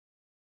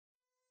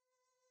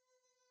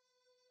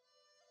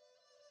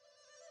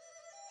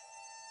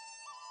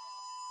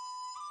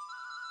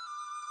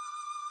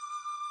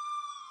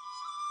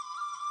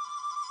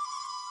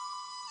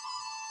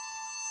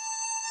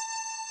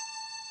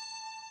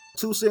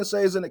Two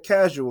senseis and a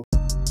casual.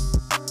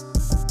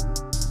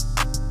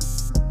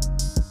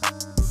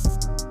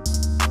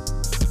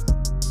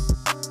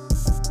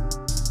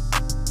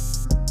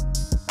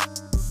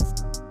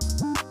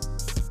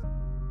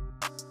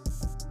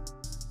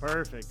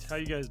 Perfect. How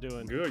you guys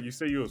doing? Good. You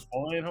say you was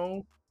flying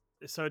home?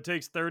 So it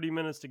takes 30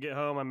 minutes to get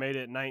home. I made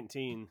it at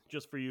 19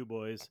 just for you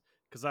boys.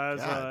 Because I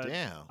was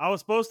damn. I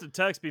was supposed to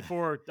text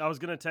before. I was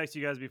gonna text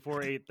you guys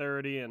before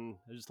 8:30, and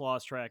I just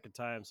lost track of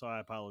time. So I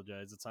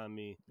apologize. It's on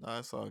me. No,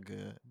 it's all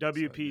good.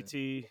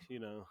 WPT. You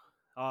know,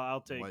 I'll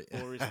take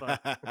full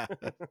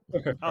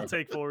I'll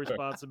take full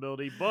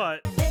responsibility.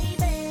 But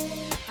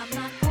baby, I'm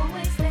not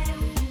always there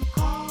when you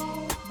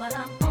call, but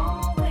I'm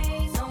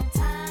always on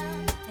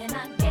time, and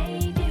I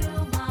gave you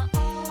my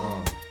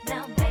all.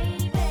 Now,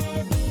 baby,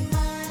 be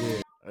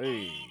mine.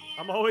 Hey.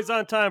 I'm always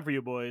on time for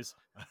you boys.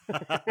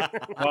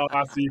 Oh,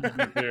 I see you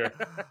there.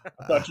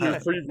 I thought you were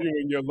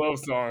previewing your love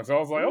song, so I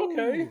was like,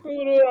 okay, a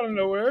little out of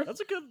nowhere. That's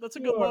a good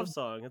love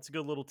song. That's a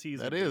good little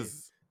teaser. That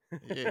is,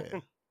 yeah.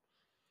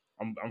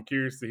 I'm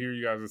curious to hear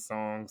you guys'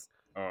 songs.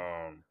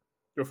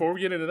 Before we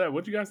get into that,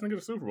 what do you guys think of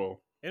the Super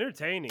Bowl?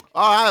 Entertaining.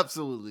 Oh, I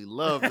absolutely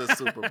love the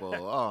Super Bowl.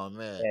 Oh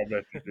man, I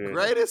bet you did.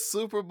 greatest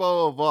Super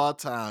Bowl of all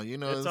time. You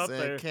know It's what I'm up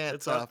saying? there. Can't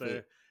It's up top there.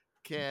 it.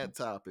 Can't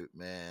top it,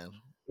 man.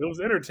 It was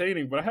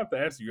entertaining, but I have to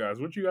ask you guys,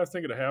 what do you guys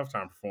think of the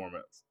halftime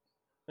performance?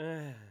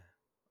 It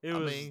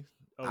was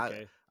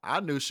okay.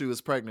 I knew she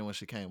was pregnant when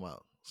she came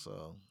out.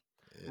 So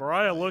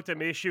Mariah looked at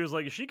me. She was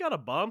like, "Is she got a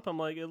bump?" I'm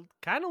like, "It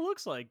kind of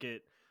looks like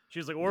it."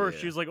 She's like, "Or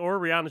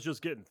Rihanna's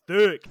just getting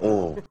thick."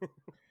 Oh.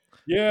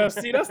 Yeah,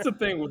 see, that's the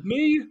thing with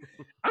me.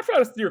 I try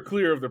to steer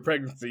clear of the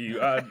pregnancy.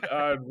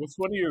 What's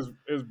funny is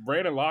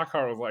Brandon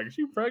Lockhart was like, "Is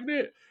she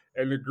pregnant?"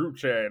 in the group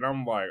chat, and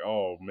I'm like,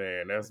 "Oh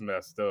man, that's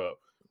messed up."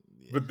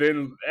 Yeah. But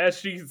then as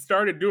she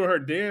started doing her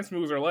dance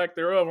moves or lack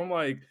thereof, I'm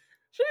like,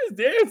 she's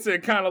dancing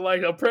kind of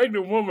like a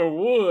pregnant woman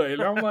would.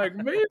 And I'm like,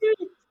 maybe.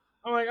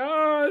 I'm like,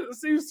 it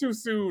seems too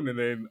soon. And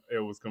then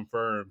it was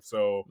confirmed.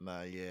 So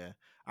nah, yeah,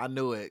 I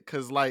knew it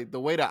because like the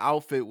way the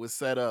outfit was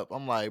set up,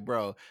 I'm like,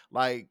 bro,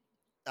 like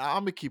I'm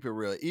gonna keep it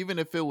real. Even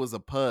if it was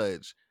a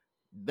pudge,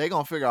 they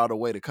gonna figure out a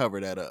way to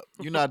cover that up.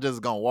 You're not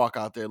just gonna walk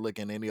out there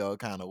looking any other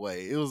kind of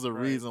way. It was a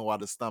reason why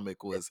the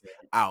stomach was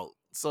out.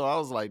 So I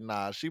was like,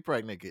 nah, she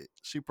pregnant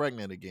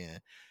again.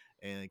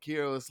 And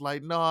Kira was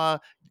like, nah,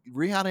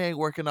 Rihanna ain't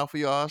working out for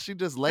y'all. She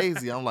just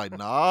lazy. I'm like,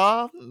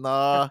 nah,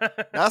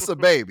 that's a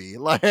baby.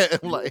 Yeah.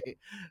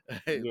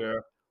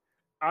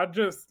 I've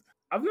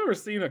never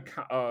seen a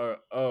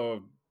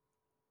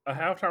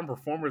halftime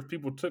performance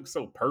people took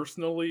so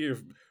personally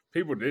if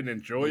people didn't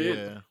enjoy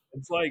it.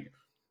 It's like,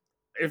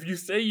 if you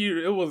say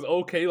it was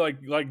okay,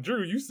 like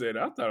Drew, you said,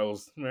 I thought it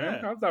was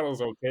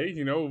okay,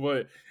 you know,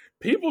 but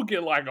people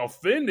get like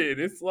offended.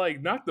 It's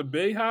like not the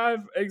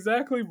Bayhive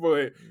exactly,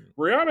 but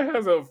Rihanna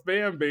has a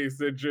fan base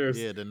that just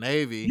the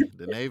Navy. You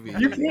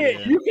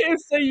can't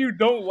say you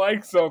don't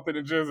like something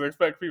and just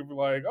expect people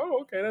like,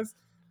 oh, okay, that's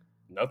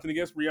nothing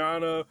against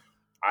Rihanna.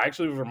 I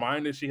actually was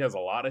reminded she has a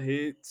lot of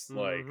hits.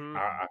 Like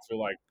I feel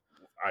like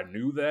I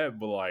knew that,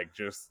 but like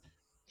just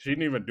she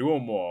didn't even do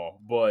them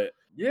all. But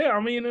yeah, I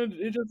mean, it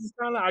just is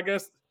kind of, I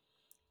guess,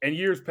 in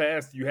years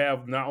past, you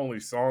have not only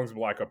songs, but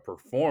like a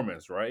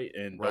performance, right?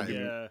 And don't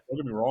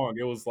get me wrong,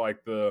 it was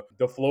like the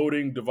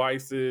floating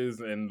devices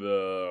and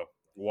the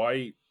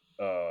white,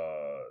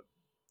 I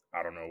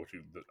don't know what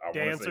I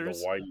want to say the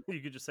white.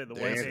 You could just say the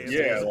white dancers.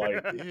 Yeah,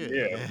 white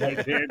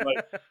dance,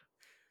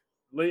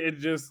 it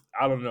just,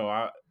 I don't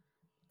know.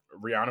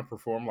 Rihanna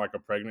performed like a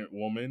pregnant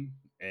woman,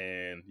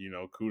 and you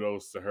know,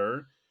 kudos to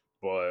her.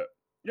 But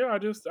yeah,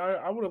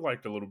 I would have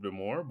liked a little bit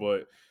more.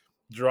 But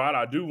Gerard,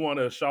 I do want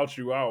to shout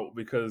you out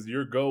because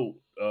your GOAT,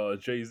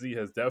 Jay-Z,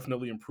 has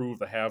definitely improved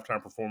the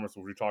halftime performance,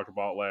 which we talked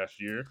about last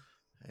year.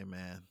 Hey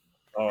man,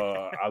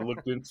 I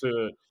looked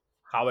into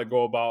how they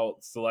go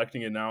about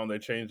selecting it now, and they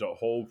changed the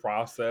whole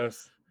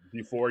process.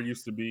 Before, it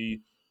used to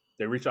be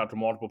they reach out to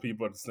multiple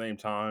people at the same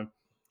time,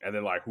 and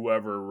then like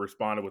whoever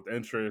responded with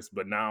interest.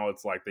 But now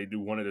it's like they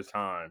do one at a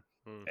time,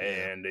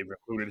 and they've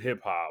included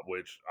hip hop,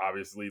 which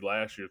obviously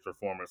last year's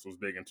performance was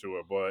big into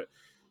it. But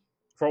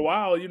for a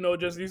while, you know, it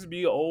just used to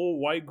be old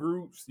white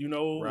groups, you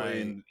know,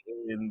 and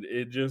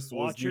it just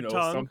was, you know,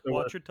 something.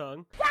 Watch your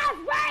tongue. That's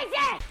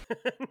racist!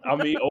 I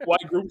mean, old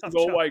white groups is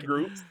old white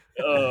groups.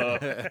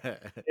 And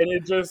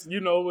it just,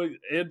 you know,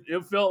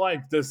 it felt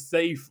like the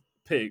safe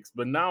picks,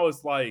 but now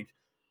it's like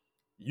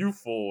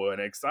youthful and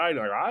exciting.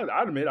 Like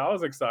I admit, I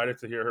was excited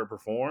to hear her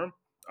perform.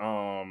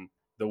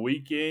 The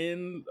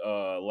Weeknd,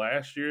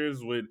 last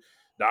year's with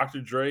Dr.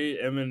 Dre,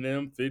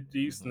 Eminem,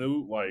 50,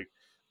 Snoop, like.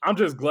 I'm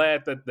just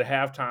glad that the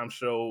halftime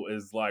show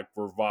is like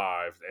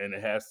revived, and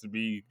it has to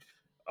be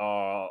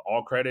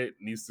all credit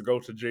needs to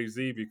go to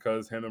Jay-Z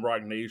because him and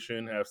Roc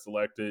Nation have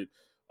selected,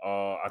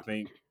 I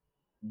think,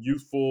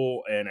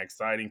 youthful and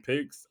exciting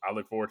picks. I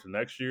look forward to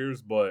next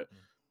year's, but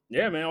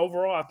yeah, man.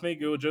 Overall, I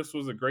think it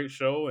was a great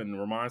show and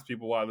reminds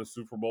people why the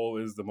Super Bowl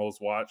is the most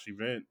watched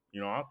event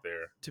out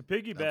there. To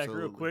piggyback real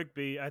Absolutely. quick,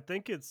 B, I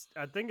think it's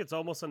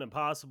almost an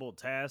impossible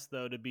task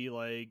though to be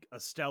like a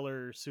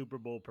stellar Super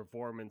Bowl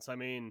performance. I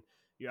mean,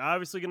 you're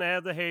obviously gonna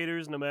have the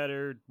haters no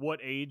matter what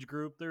age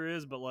group there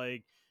is, but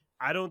like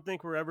I don't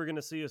think we're ever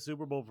gonna see a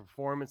Super Bowl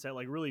performance that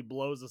like really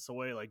blows us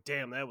away. Like,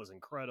 damn, that was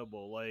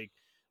incredible. Like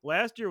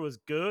last year was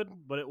good,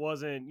 but it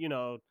wasn't,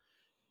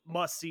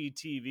 must see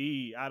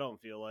TV. I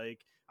don't feel like.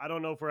 I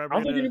don't know if we're ever I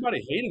don't think gonna.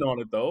 anybody hated on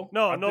it though.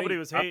 No, I nobody think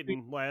was I think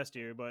hating last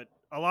year, but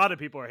a lot of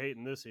people are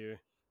hating this year.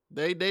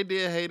 They did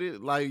hate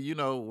it. Like,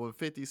 when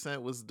 50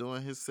 Cent was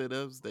doing his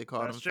sit-ups, they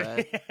called him That's true.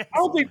 fat. I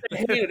don't So, think they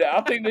hated it. I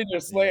think they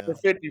just slammed yeah.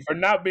 50 for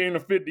not being the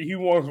 50 he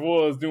once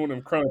was doing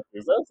them crunches.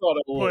 That's all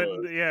that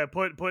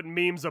was. Putting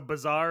memes of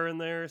Bizarre in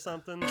there or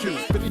something.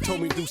 Then he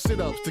told me to do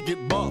sit-ups to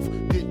get buff.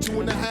 Did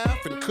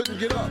 2.5 and couldn't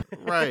get up.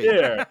 Right.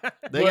 Yeah.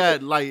 They But-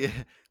 got like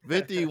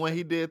 50 when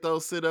he did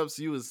those sit-ups,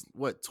 he was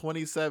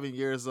 27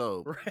 years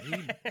old. He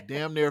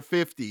damn near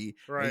 50.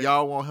 Right. And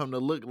y'all want him to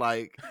look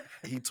like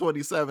he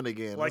 27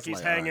 again. Like It's he's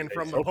all hanging right.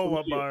 from so the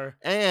pull-up cute. bar.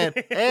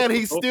 And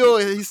he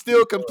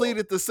still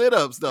completed the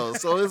sit-ups though.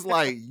 So it's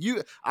like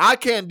I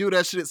can't do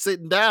that shit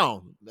sitting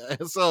down.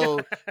 So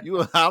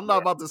I'm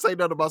not about to say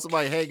nothing about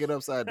somebody hanging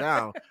upside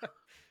down.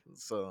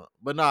 So,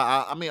 but no,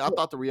 I mean, I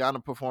thought the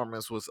Rihanna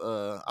performance was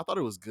I thought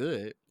it was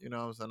good. You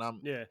know what I'm saying?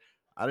 Yeah.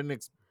 I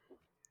didn't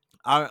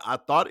I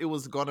thought it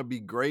was gonna be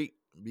great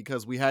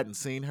because we hadn't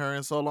seen her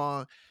in so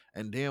long.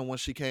 And then when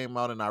she came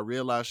out and I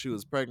realized she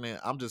was pregnant,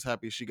 I'm just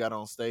happy she got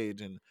on stage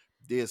and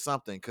did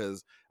something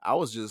because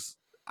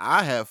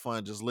I had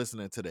fun just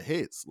listening to the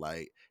hits.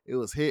 Like it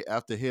was hit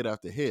after hit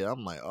after hit.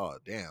 I'm like, oh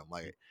damn,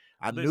 like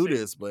I They knew say-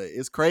 this, but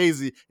it's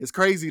crazy. It's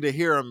crazy to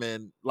hear them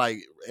in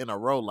a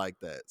row like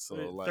that. So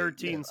like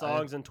 13 yeah,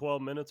 songs in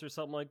 12 minutes or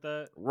something like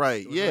that.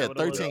 right? Was Yeah, that what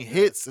it was? 13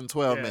 hits in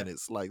 12 Yeah.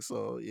 minutes. Like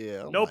so,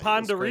 yeah. I'm No like,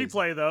 Pond it's to crazy.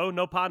 replay though.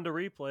 No Pond to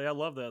replay. I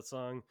love that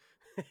song.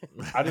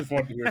 I just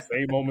want to hear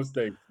same old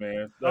mistakes,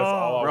 man. That's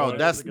all I Oh, Bro, want.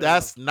 that's a good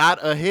that's not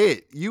a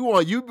hit. He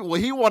wanted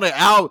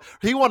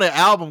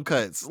album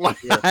cuts. Like,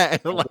 Yeah.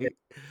 like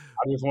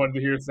I just wanted to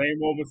hear same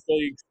old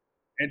mistakes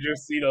and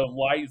just see the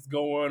lights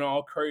going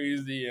all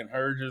crazy and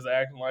her just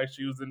acting like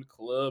she was in the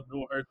club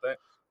doing her thing.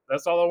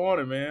 That's all I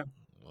wanted, man.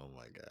 oh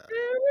my god.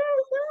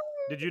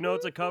 Did you know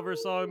it's a cover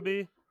song,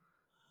 B?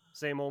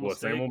 Same old What,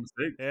 mistake. same old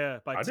mistakes? Yeah,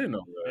 by I didn't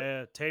know that.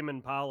 Yeah, Tame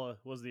Impala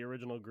was the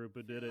original group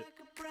who did it.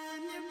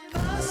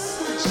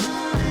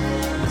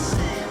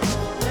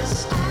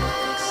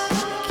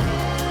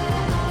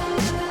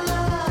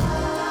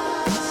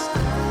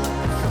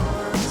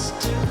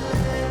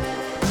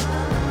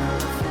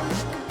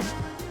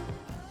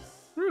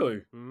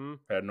 Really? hmm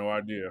Had no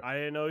idea. I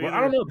didn't know Well, either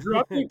I don't know, Drew.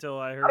 I think until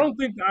I heard. I don't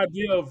think the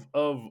idea of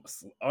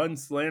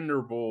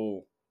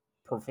unslanderable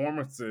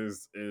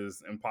performances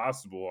is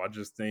impossible. I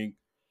just think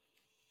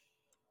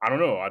I don't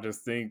know. I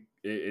just think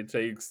it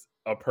takes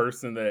a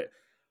person that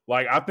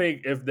like I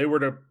think if they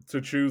were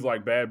to choose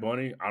like Bad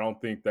Bunny, I don't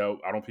think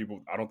people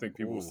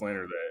would Ooh.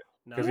 slander that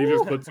No. because he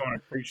just puts on a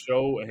great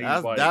show and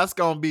he's like That's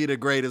gonna be the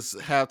greatest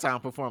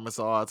halftime performance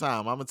of all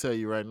time. I'm gonna tell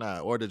you right now.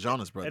 Or the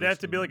Jonas Brothers. It'd have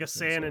to be like a Yeah,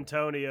 San so-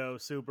 Antonio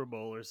Super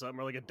Bowl or something,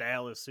 or like a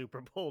Dallas Super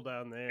Bowl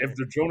down there. if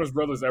the Jonas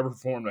Brothers ever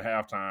performed a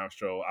halftime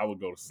show, I would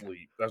go to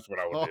sleep. That's what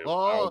I would do.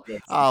 I would go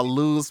to I'll sleep.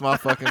 lose my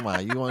fucking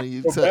mind. You want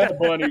to So Bad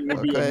Bunny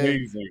would be Okay.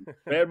 amazing.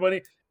 Bad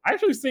Bunny. I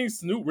actually seen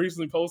Snoop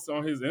recently posted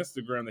on his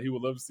Instagram that he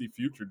would love to see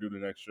Future do the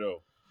next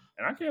show,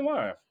 and I can't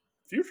lie,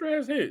 Future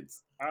has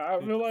hits. I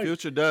feel like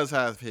Future does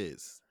have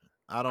his.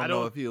 I don't know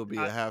don't- if he'll be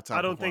a halftime.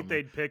 I don't think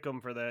performer. they'd pick him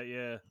for that.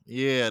 Yeah,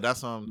 Yeah,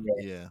 that's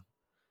yeah.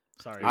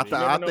 sorry. I B.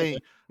 never know,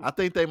 I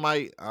think they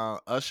might.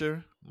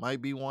 Usher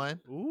might be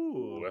one. Ooh,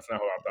 Ooh, that's not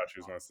what I thought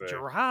you was gonna say.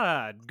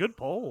 Gerard, good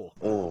poll.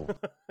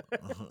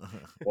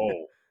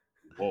 Whoa,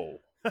 whoa.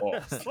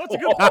 That's a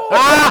good poll.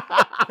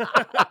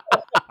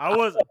 I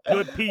was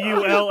good.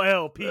 Pull.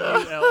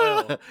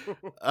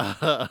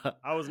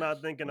 I was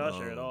not thinking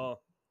Usher at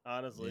all.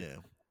 Honestly, yeah.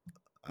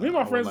 Me and my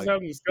I would friends was like-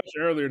 having a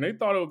discussion earlier, and they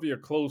thought it would be a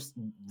close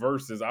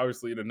versus.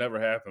 Obviously, it never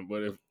happened.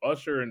 But if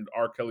Usher and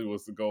R. Kelly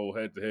was to go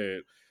head to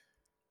head,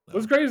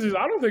 what's crazy is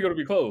I don't think it'll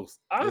be close.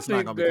 It's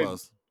not gonna be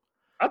close.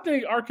 I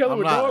think R. Kelly I'm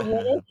would not- dog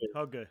walk Usher.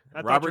 okay.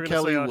 I thought you Robert were gonna say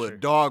Kelly Usher. would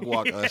dog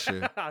walk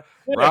Usher. Yeah,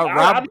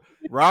 Rob-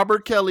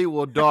 Robert Kelly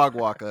will dog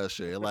walk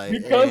Usher. Like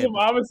because of and-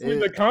 obviously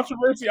the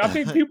controversy, I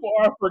think people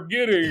are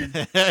forgetting.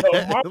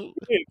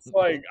 It's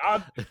like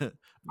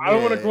I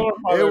don't want to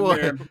glorify It that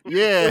would- man.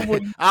 Yeah, It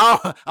wouldn't-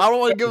 I don't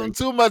want to give him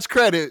too much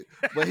credit,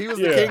 but he was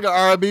the Yeah. king of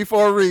R&B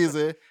for a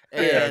reason.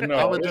 And Yeah, no,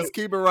 I'm gonna it- just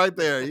keep it right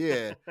there.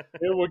 Yeah,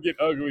 It would get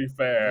ugly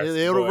fast.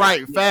 it'll but-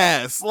 right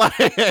fast. Like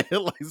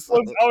so-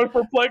 I was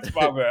perplexed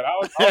by that. I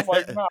was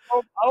like, no,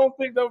 I don't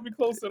think that would be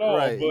close at all.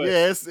 right. But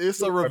Yeah, it's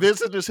a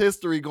revisionist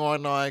history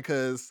going on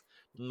because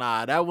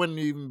that wouldn't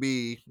even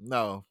be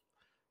no.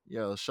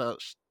 Yo,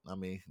 I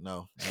mean,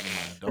 no.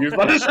 Never He was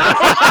mind. about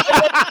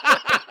to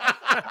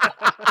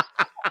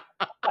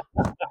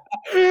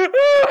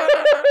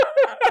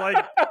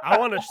like I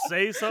want to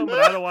say something, but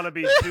I don't want to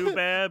be too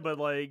bad. But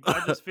like,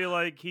 I just feel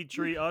like he'd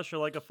treat Usher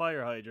like a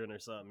fire hydrant or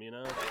something, you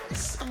know?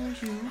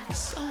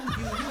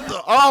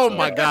 Oh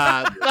my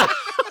God.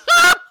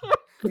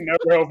 Can never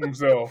help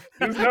himself.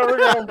 Just never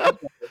help himself.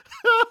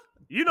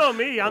 You know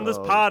me on this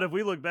Oh. pod. If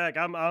we look back,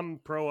 I'm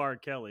pro R.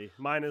 Kelly,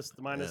 minus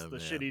the man.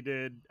 shit he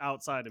did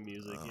outside of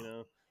music, you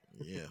know?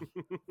 Yeah.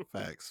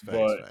 Facts.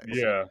 But Facts.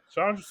 yeah,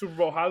 shout out to Super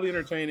Bowl. Highly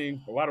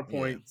entertaining. A lot of Yeah.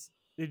 points.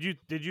 Did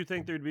you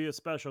think there'd be a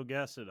special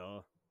guest at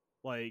all?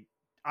 Like,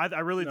 I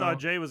really No. thought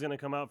Jay was gonna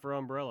come out for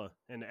Umbrella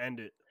and end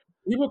it.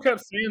 People kept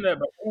saying that,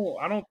 but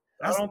I don't.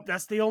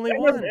 That's the only that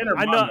never one. entered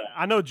I my know. mind.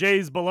 I know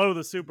Jay's below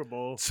the Super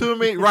Bowl. Too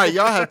many, right?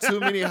 Y'all have too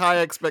many high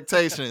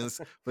expectations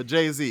for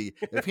Jay-Z.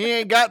 If he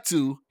ain't got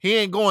to, he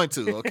ain't going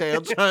to. Okay,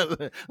 I'm trying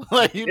to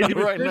let you know It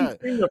just right now.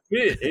 didn't seem to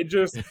fit. It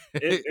just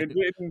it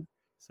didn't.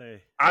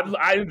 Say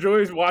I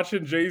enjoy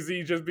watching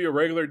Jay-Z just be a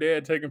regular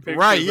dad taking pictures.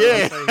 Right, of-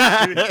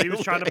 yeah. he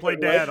was trying to play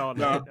dad all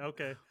No. night.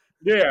 Okay.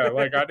 Yeah,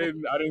 like I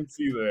didn't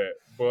see that.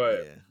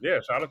 But Yeah. yeah,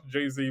 shout out to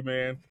Jay-Z,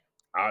 man.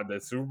 The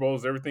Super Bowl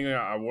is everything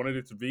I wanted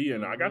it to be,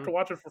 and I got Mhm. to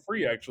watch it for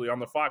free actually on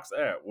the Fox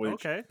app. Which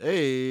Okay.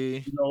 Hey.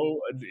 you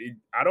know,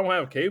 I don't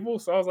have cable,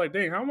 so I was like,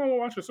 dang, how am I gonna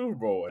watch the Super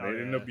Bowl? And Oh, it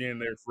ended yeah. up being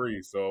there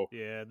free. So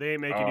Yeah, they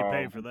ain't making you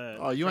pay for that.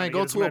 Oh, you Trying ain't get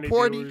go as to a many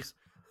party? viewers.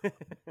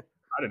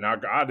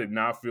 I did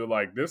not feel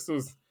like this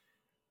was.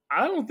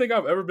 I don't think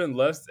I've ever been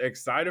less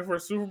excited for a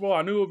Super Bowl.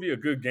 I knew it would be a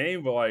good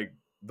game, but like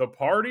the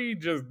party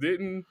just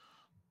didn't.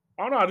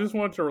 I don't know. I just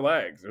wanted to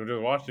relax and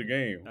just watch the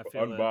game, I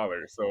feel that.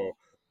 unbothered. So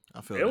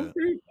I feel it was that.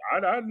 pretty.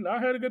 I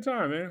had a good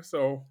time, man.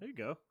 So There you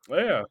go.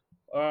 yeah.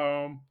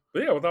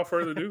 But yeah, without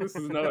further ado, this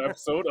is another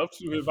episode of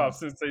Two Hip Hop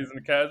Sensays and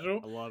the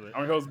Casual. I love it.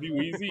 I'm your host, B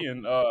Weezy,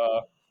 and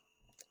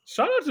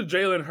shout out to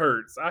Jalen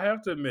Hurts. I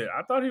have to admit,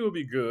 I thought he would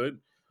be good,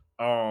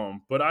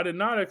 but I did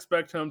not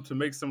expect him to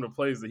make some of the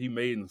plays that he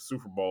made in the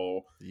Super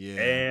Bowl.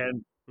 Yeah.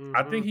 And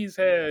I think Mhm. he's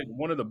had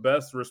one of the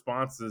best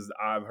responses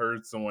I've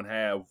heard someone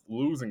have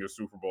losing a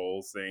Super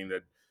Bowl, saying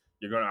that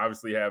you're going to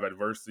obviously have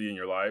adversity in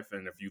your life,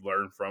 and if you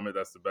learn from it,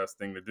 that's the best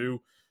thing to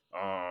do.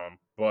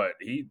 But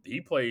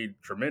he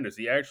played tremendous.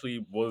 He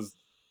actually was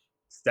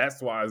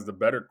stats wise the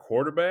better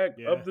quarterback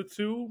Yeah. of the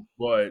two,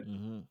 but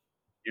Mhm.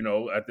 you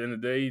know, at the end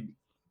of the day,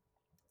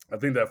 I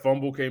think that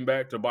fumble came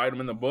back to bite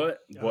him in the butt.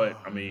 But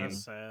Oh, I mean,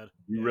 that's sad.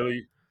 you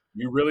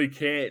Yeah. really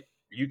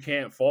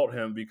can't fault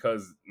him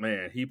because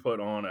man, he put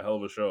on a hell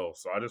of a show.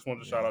 So I just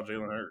wanted to shout Yeah. out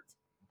Jalen Hurts.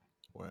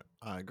 Well,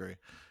 I agree.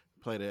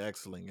 Played an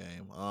excellent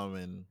game.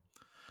 And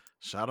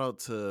shout out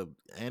to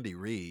Andy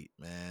Reid,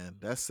 man.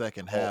 That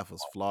second half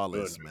was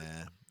flawless, goodness.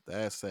 man.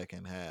 That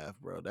second half,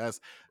 bro.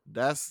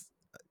 That's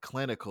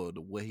clinical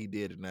to what he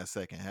did in that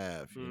second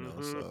half, you know.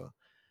 Mhm. So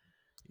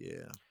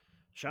yeah.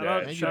 Shout Yeah,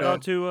 out, and shout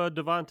you out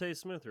to Devontae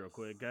Smith real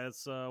quick.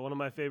 That's one of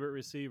my favorite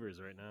receivers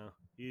right now.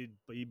 He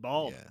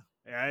balled.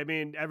 Yeah. I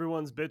mean,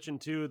 everyone's bitching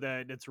too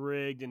that it's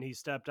rigged and he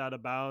stepped out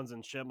of bounds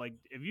and shit. Like,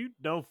 if you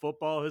know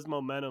football, his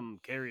momentum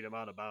carried him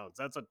out of bounds.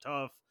 That's a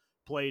tough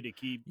play to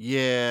keep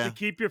Yeah.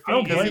 your I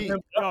don't feet. blame he- him.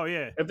 Oh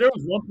yeah, If there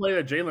was one play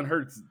that Jalen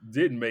Hurts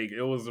did make,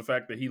 it was the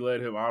fact that he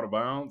led him out of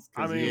bounds.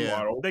 'Cause I he was mean,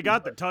 wide open. they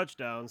got the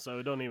touchdown, so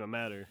it don't even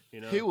matter.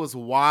 You know, He was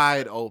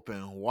wide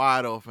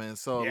open.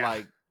 So Yeah.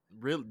 like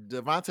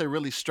Devontae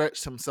really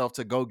stretched himself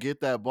to go get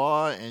that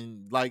ball,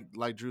 and like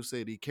Drew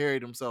said, he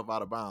carried himself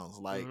out of bounds.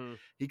 Like Mhm.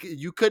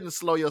 you couldn't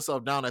slow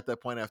yourself down at that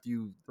point after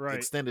you Right.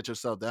 extended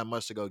yourself that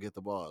much to go get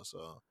the ball.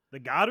 So The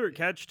Goddard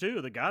catch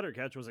too. The Goddard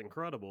catch was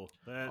incredible.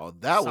 that was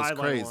sideline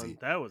crazy. one,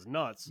 that was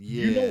nuts.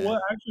 Yeah, You know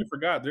what? I actually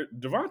forgot.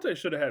 Devontae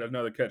should have had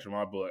another catch in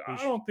my book. He I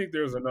sh- don't think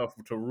there's enough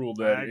to rule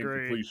that I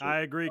agree. incompletion. I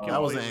agree. That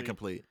that was an completely.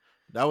 incomplete.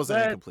 That was an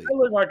That incomplete.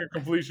 looked like a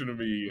completion to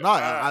me. No,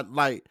 I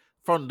like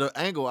from the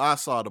angle I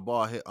saw, the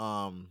ball hit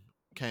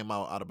came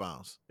out of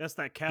bounds. That's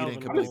that didn't Calvin. I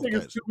complete just rule. think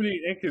catch. it's too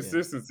many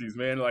inconsistencies,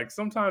 man. Like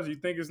sometimes you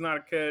think it's not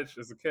a catch,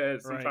 it's a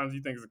catch. Right. Sometimes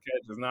you think it's a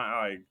catch, it's not.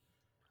 Like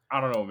I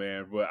don't know,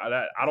 man. But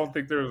I don't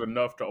think there's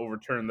enough to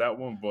overturn that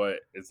one. But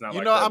it's not. You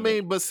like know, that I in the-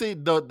 mean, but see,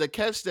 the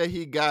catch that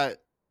he got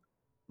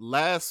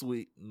last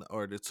week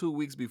or the 2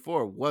 weeks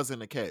before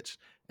wasn't a catch,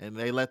 and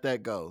they let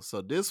that go.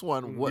 So this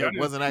one Yeah, I didn't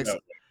wasn't see actually.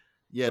 that.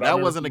 Yeah, But I that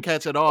remember wasn't a seeing-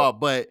 catch at all.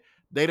 But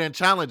they didn't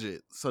challenge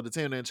it, so the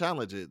team didn't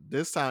challenge it.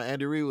 This time,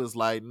 Andy Reid was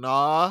like,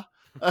 "Nah."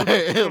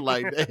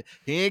 Like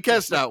he ain't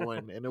catch that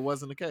one, and it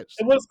wasn't a catch.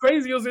 And what's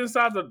crazy, it was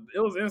inside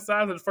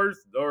the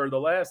first or the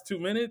last 2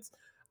 minutes.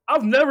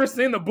 I've never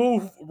seen the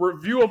booth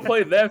review a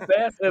play that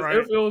fast as Right.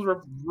 if it was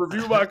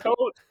reviewed by coach.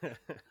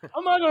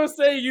 I'm not gonna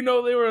say they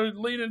were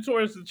leaning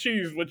towards the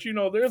Chiefs, but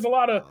there's a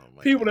lot of Oh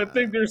my people God. that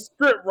think they're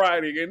script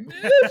writing, and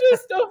it's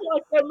just stuff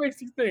like that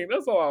makes you think.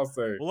 That's all I'll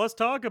say. Well, let's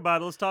talk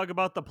about it. Let's talk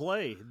about the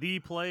play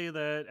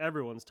that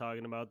everyone's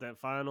talking about. That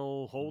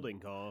final holding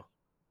call.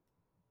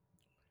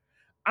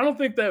 I don't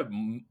think that.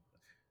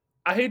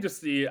 I hate to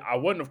see it. I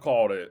wouldn't have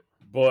called it,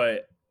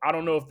 but I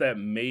don't know if that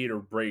made or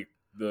break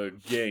the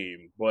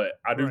game. But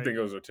I do Right. think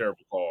it was a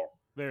terrible call,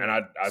 Very. and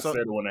I So-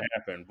 said it when it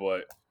happened.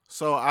 But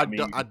So I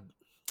mean-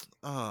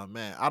 oh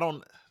man, I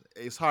don't.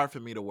 It's hard for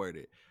me to word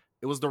it.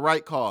 It was the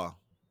right call.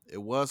 It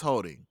was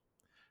holding.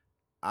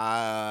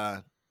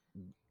 I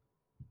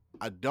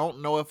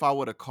don't know if I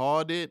would have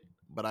called it,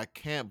 but I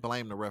can't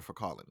blame the ref for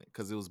calling it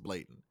because it was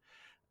blatant.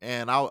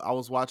 And I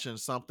was watching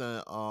something.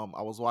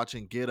 I was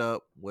watching Get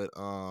Up with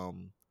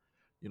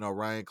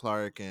Ryan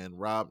Clark and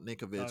Rob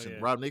Ninkovich, and yeah.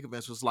 Rob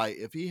Ninkovich was like,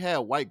 if he had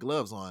white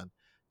gloves on,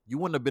 you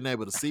wouldn't have been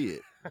able to see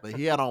it. But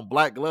he had on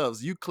black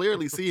gloves. You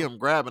clearly see him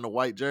grabbing a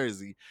white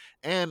jersey.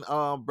 And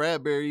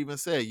Bradbury even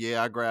said,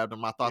 "Yeah, I grabbed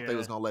him. I thought they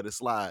was gonna let it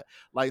slide."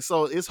 Like,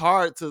 so it's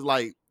hard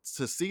to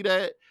see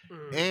that.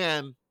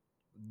 And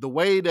the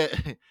way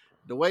that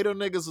the way them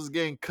niggas was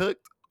getting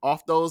cooked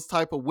off those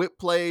type of whip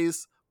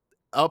plays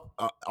up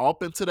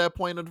into that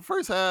point in the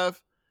first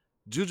half,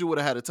 Juju would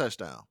have had a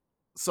touchdown.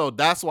 So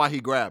that's why he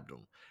grabbed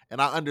him.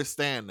 And I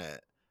understand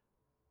that.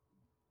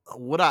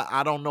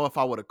 I don't know if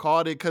I would have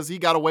called it because he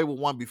got away with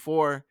one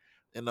before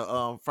in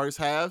the first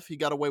half. He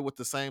got away with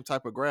the same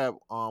type of grab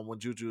when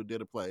Juju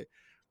did a play.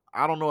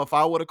 I don't know if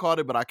I would have called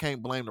it, but I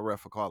can't blame the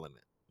ref for calling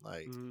it.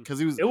 Like, because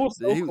it was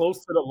so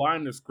close to the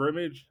line of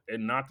scrimmage,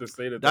 and not to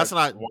say that's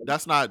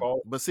not.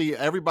 But see,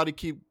 everybody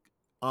keep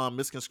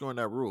misconstruing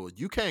that rule.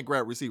 You can't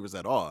grab receivers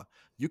at all.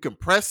 You can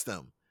press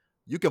them.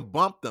 You can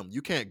bump them.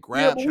 You can't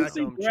grab. Yeah, but we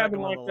see grabbing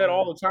like that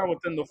all the time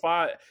within the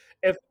 5.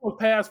 If it was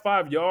past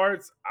 5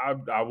 yards,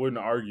 I wouldn't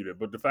have argued it.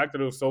 But the fact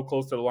that it was so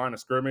close to the line of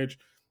scrimmage,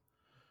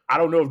 I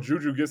don't know if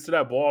Juju gets to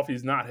that ball if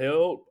he's not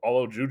held.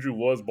 Although Juju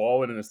was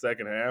balling in the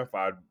second half,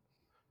 I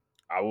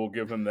will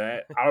give him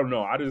that. I don't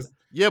know.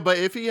 But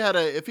if he had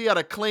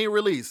a clean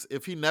release,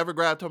 if he never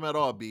grabbed him at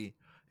all, he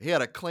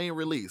had a clean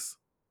release.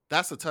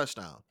 That's a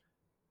touchdown.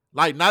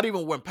 Like, not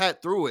even when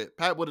Pat threw it.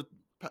 Pat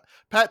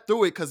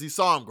threw it because he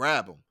saw him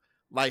grab him.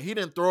 Like, he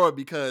didn't throw it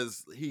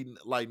because he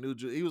knew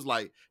Juju. He was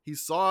like, he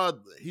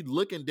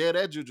looking dead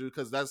at Juju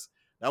because that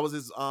was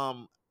his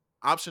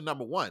option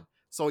number 1.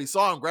 So he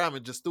saw him grab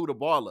and just threw the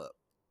ball up.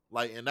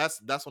 Like, and that's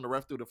when the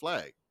ref threw the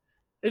flag.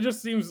 It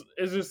just seems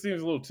a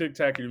little tic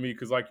tacky to me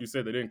because, like you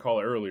said, they didn't call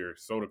it earlier.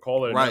 So to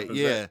call it right,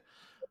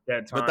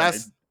 that time, but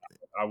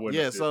I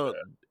wouldn't. Yeah, so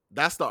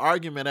that's the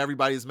argument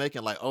everybody's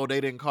making. Like, oh, they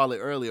didn't call it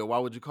earlier. Why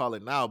would you call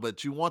it now?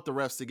 But you want the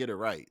refs to get it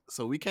right,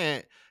 so we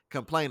can't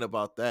complain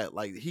about that.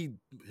 Like, he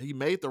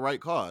made the right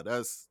call.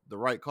 That's the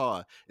right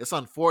call. It's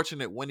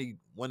unfortunate when he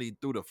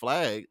threw the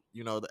flag,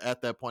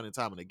 at that point in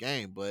time in the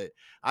game. But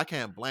I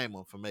can't blame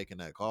him for making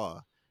that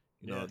call.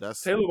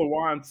 That's Taylor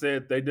Lewan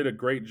said they did a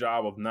great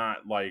job of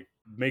not like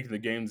making the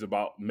game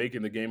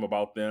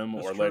about them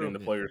or letting the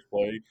players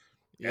play.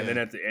 And then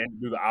at the end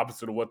do the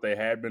opposite of what they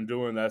had been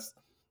doing. That's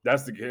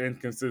the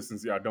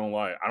inconsistency I don't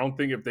like. I don't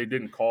think if they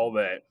didn't call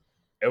that,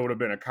 it would have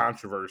been a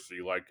controversy.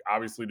 Like,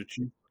 obviously the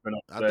Chiefs would have been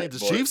upset. I think the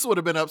Chiefs would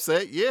have been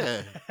upset,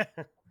 yeah.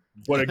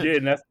 But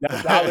again, that's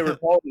how they were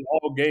called in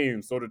all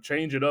games. So to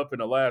change it up in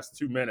the last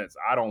 2 minutes,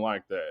 I don't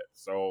like that.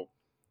 So,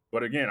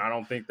 but again, I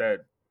don't think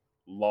that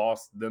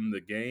lost them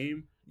the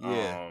game.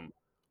 Yeah.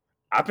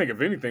 I think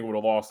if anything would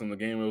have lost them the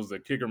game, it was the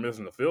kicker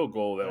missing the field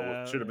goal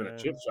that should have been a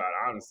chip shot,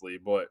 honestly.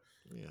 But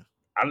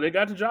they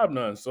got the job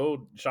done.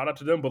 So shout out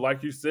to them. But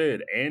like you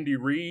said, Andy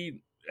Reid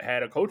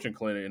had a coaching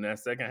clinic in that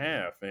second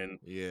half, and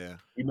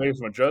he made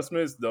some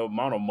adjustments. The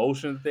amount of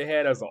motion that they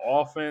had as an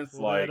offense,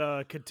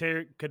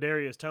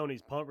 Kadarius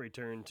Toney's punt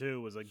return too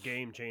was a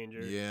game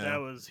changer. Yeah, that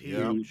was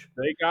huge.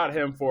 They got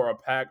him for a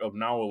pack of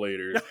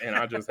now-a-laters, and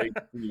I just hate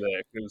to see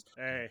that because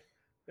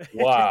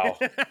wow.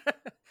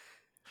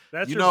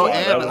 That's and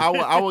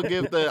I will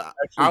give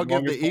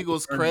the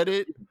Eagles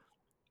credit.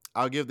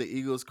 I'll give the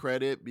Eagles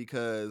credit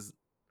because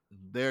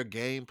their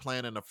game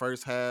plan in the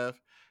first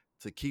half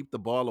to keep the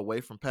ball away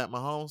from Pat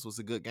Mahomes was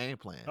a good game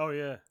plan. Oh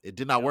yeah, it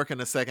did not work in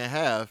the second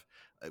half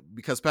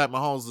because Pat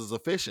Mahomes is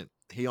efficient.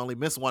 He only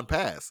missed one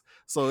pass,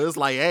 so it's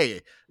like,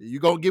 hey, you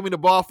gonna give me the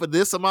ball for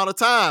this amount of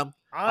time?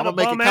 I'm gonna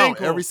make it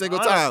count every single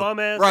time.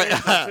 Right.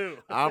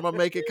 I'm gonna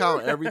make it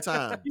count every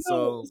time.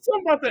 So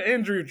something about the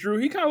injury, Drew.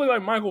 He kind of looked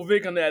like Michael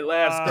Vick on that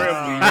last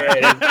scramble he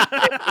had.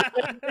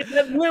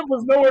 That limp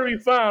was nowhere to be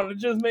found. It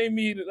just made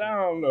me, I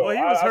don't know. Well,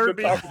 he was hurt.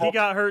 He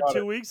got hurt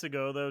 2 weeks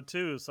ago, though,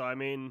 too. So, I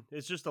mean,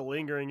 it's just a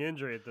lingering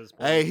injury at this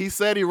point. Hey, he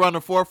said he run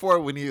a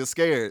 4.4 when he was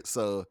scared.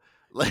 So,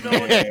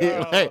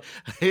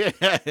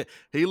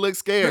 he looked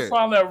scared. I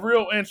found that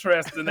real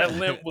interesting. That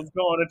limp was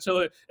gone until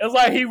it's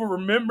like he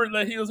remembered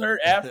that he was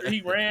hurt after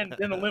he ran.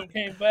 Then the limp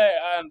came back.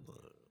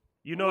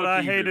 What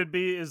I hated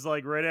is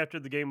like right after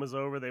the game was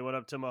over, they went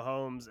up to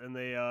Mahomes and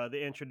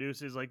they introduced.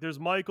 He's like, "There's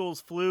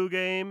Michael's flu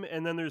game,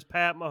 and then there's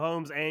Pat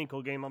Mahomes'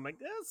 ankle game." I'm like,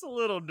 that's a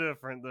little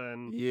different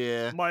than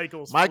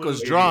Michael's. Mike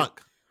was drunk.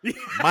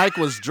 Mike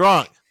was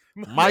drunk.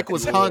 Mike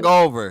was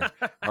hungover.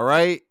 All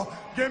right.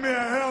 Give me a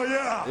hell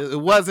yeah. It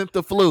wasn't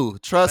the flu.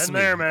 Trust me.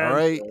 There, man. All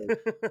right.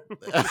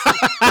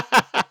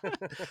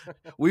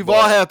 We've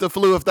all had the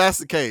flu if that's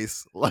the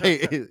case. But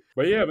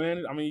yeah,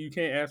 man. I mean, you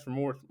can't ask for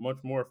much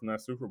more from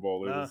that Super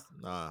Bowl. It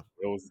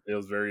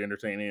was very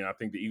entertaining. I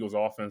think the Eagles'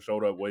 offense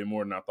showed up way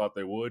more than I thought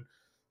they would.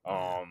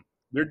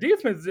 Their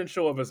defense didn't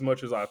show up as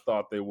much as I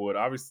thought they would.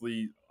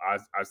 Obviously, I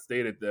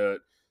stated that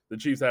the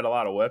Chiefs had a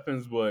lot of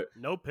weapons, but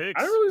No I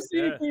picks. didn't really see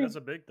Yeah, anything. that's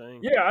a big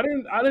thing. Yeah,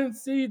 I didn't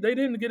see they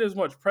didn't get as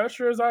much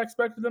pressure as I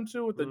expected them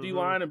to with the D Mhm.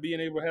 line and being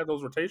able to have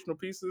those rotational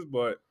pieces.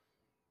 But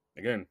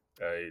again,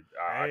 I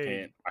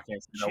Hey,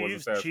 can't say I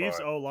wasn't Chiefs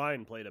satisfied. O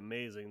line played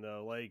amazing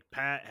though. Like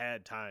Pat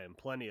had time,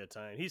 plenty of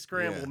time. He Yeah,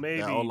 scrambled that O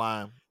maybe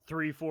line.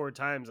 3-4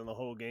 times in the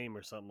whole game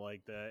or something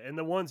like that. And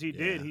the ones he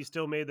did, Yeah, he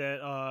still made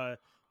that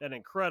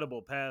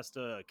incredible pass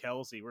to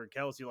Kelsey, where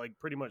Kelsey like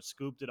pretty much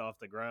scooped it off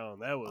the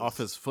ground. off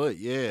his foot.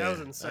 That Yeah, was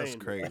that's insane.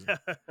 crazy.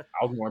 I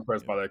was more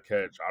impressed Yeah. by that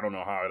catch. I don't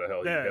know how the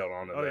hell he Yeah. held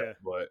on to Oh that, yeah.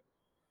 but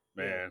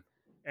Yeah. man,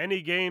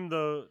 Any game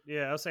though,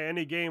 yeah, I'll say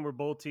any game where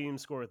both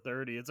teams score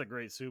 30, it's a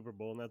great Super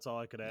Bowl, and that's all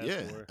I could ask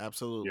Yeah, for.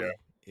 absolutely.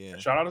 Yeah.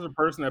 shout out to the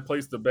person that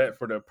placed the bet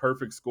for the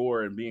perfect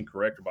score and being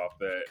correct about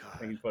that. I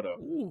think he put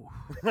Ooh.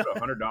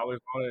 $100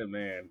 on it,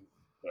 man.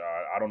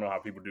 I don't know how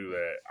people do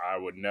that. I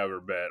would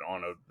never bet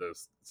on the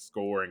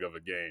scoring of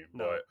a game,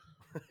 No.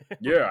 but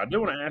yeah, I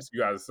do want to ask you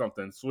guys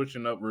something.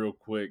 Switching up real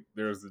quick,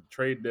 there's a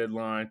trade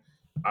deadline.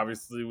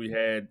 Obviously, we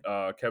had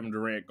Kevin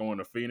Durant going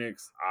to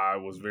Phoenix. I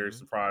was very Mhm.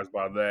 surprised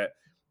by that.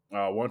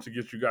 I want to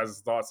get you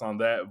guys' thoughts on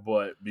that,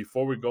 but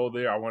before we go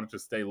there, I wanted to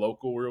stay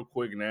local real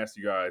quick and ask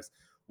you guys,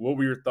 what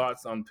were your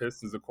thoughts on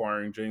Pistons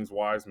acquiring James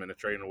Wiseman and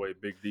trading away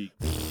Big D?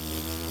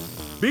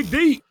 Big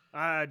D!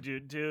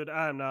 Dude,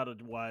 I'm not a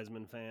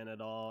Wiseman fan at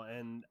all,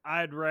 and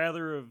I'd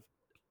rather have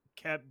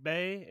kept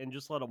Bay and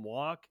just let him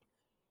walk,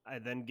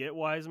 than get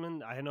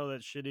Wiseman. I know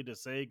that's shitty to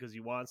say because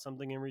you want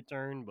something in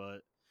return, but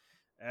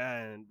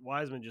and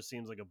Wiseman just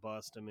seems like a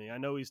bust to me. I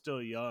know he's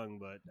still young,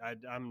 but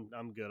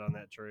I'm good on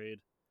that trade.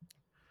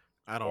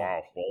 I don't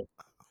Wow. Well,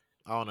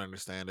 I don't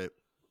understand it.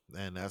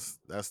 And that's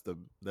the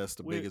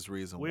We- biggest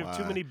reason We why have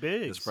too many it's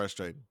bigs.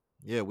 frustrating.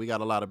 Yeah, we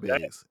got a lot of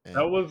That- bigs. that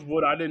And was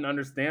what I didn't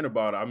understand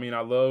about it. I mean, I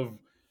love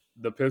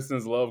the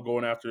Pistons love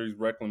going after these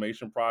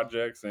reclamation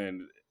projects,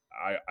 and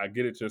I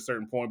get it to a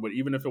certain point. But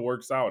even if it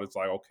works out, it's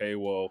like, okay,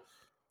 well,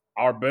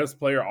 our best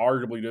player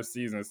arguably this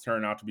season has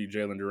turned out to be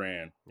Jalen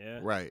Duran. Yeah.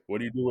 right. What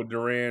do you do with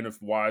Duran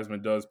if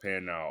Wiseman does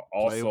pan out?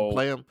 Play Also,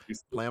 them we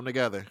still- play them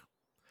together.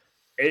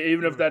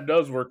 even if Mm. that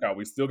does work out,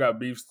 we still got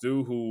Beef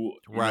Stew, who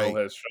Right.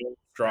 has shown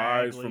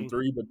strides Bagley. from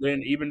three, but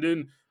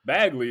then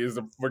Bagley is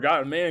a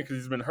forgotten man because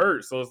he's been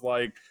hurt. So it's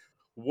like,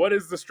 what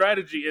is the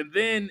strategy? And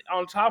then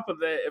on top of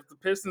that, if the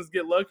Pistons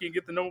get lucky and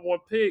get the number one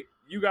pick,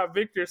 you got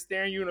Victor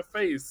staring you in the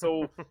face.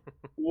 So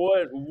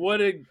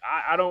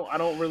I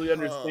don't really Oh,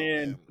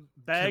 understand. man.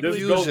 Bagley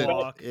Confusion. can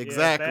walk.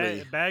 Exactly.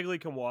 Yeah, Bagley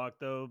can walk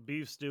though.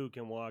 Beef Stew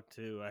can walk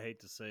too. I hate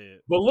to say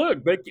it. But look,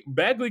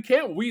 Bagley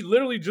can't. We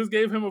literally just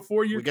gave him a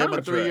 4-year We gave him a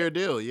contract. 3-year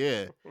deal,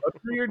 yeah. A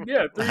 3-year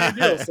deal.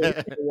 So he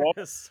can walk.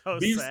 It's so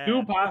Beef sad.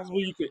 Stew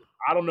possibly you could.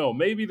 I don't know.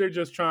 Maybe they're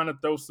just trying to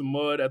throw some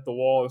mud at the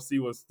wall and see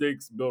what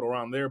sticks, build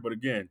around there. But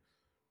again,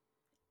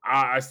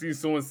 I see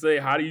someone say,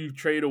 "How do you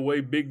trade away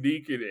Big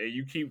Deke and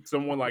you keep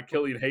someone like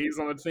Killian Hayes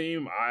on the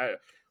team?"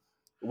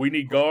 We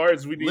need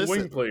guards. We need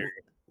wing players.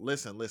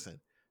 Listen.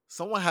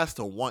 Someone has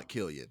to want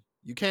Killian.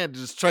 You can't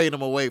just trade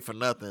him away for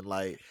nothing.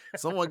 Like,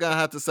 someone gonna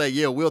have to say,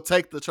 yeah, we'll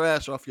take the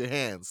trash off your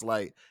hands.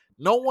 Like,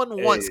 no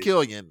one wants Hey.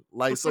 Killian.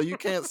 Like, so you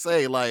can't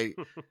say, like,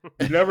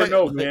 You never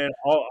know, like, man.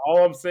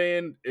 All I'm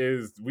saying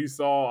is we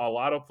saw a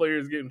lot of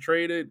players getting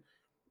traded.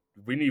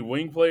 We need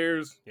wing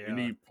players. Yeah, we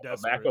need a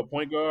desperate. backup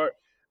point guard.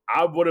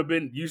 I would have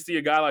been. You see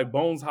a guy like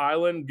Bones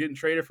Highland getting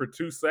traded for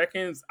 2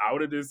 seconds. I would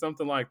have did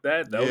something like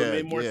that. That would have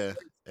made more sense.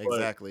 But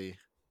exactly.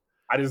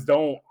 I just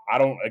don't. I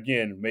don't.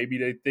 Again, maybe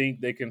they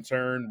think they can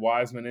turn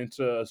Wiseman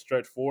into a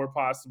stretch four,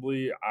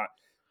 possibly.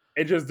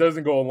 It just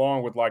doesn't go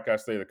along with, like I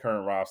say, the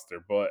current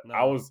roster. But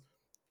No.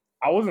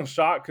 I wasn't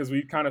shocked because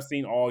we've kind of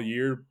seen all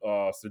year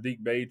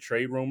Sadiq Bey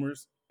trade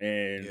rumors,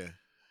 and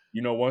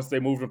Yeah. once they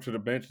moved him to the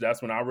bench,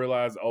 that's when I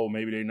realized, oh,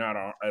 maybe they're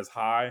not as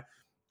high.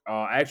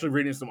 Actually,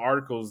 reading some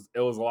articles,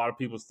 it was a lot of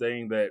people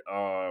saying that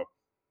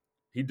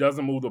he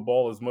doesn't move the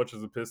ball as much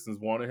as the Pistons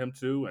wanted him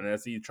to, and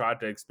as he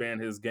tried to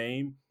expand his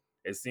game,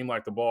 it seemed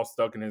like the ball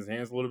stuck in his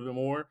hands a little bit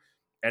more.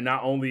 And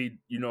not only,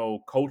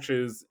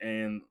 coaches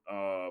and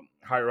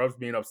higher ups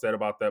being upset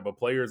about that, but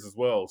players as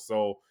well.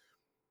 So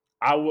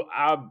I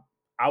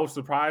was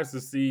surprised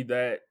to see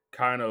that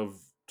kind of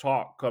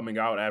talk coming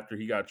out after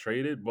he got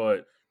traded.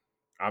 But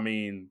I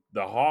mean,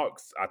 the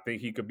Hawks, I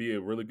think he could be a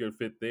really good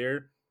fit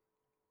there.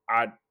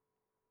 I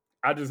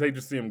just hate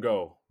to see him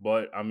go.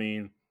 But I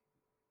mean,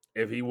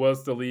 if he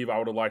was to leave, I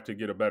would have liked to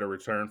get a better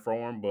return from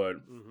him. But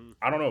Mhm.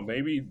 I don't know.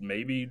 Maybe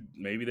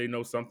they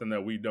know something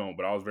that we don't.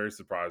 But I was very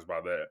surprised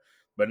by that.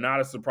 But not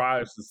a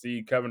surprise to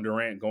see Kevin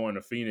Durant going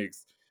to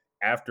Phoenix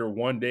after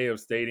one day of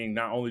stating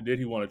not only did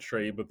he want to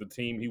trade, but the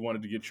team he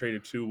wanted to get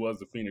traded to was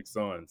the Phoenix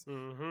Suns.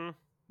 Mhm.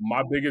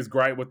 My biggest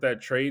gripe with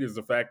that trade is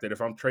the fact that if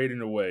I'm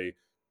trading away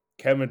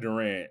Kevin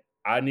Durant,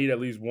 I need at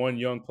least one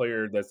young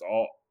player that's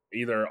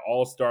either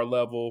all-star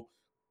level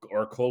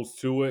or close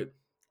to it.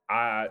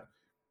 I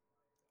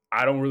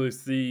don't really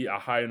see a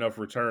high enough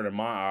return in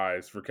my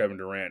eyes for Kevin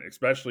Durant,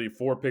 especially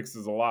 4 picks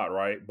is a lot,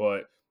 right?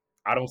 But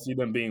I don't see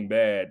them being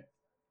bad,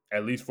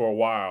 at least for a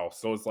while.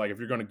 So it's like if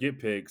you're going to get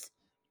picks,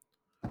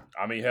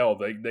 I mean, hell,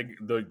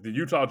 the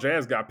Utah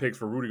Jazz got picks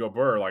for Rudy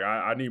Gobert. Like,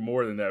 I need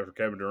more than that for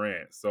Kevin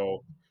Durant.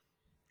 So,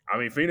 I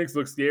mean, Phoenix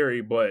looks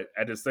scary, but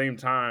at the same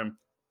time,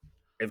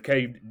 if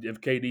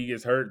KD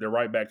gets hurt, they're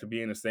right back to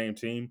being the same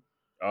team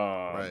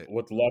Right.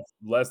 with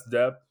less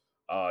depth.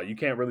 You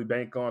can't really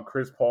bank on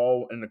Chris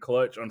Paul in the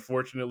clutch,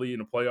 unfortunately, in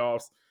the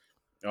playoffs.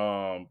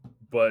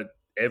 But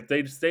if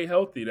they stay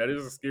healthy, that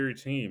is a scary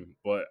team.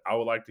 But I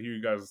would like to hear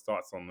you guys'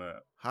 thoughts on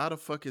that. How the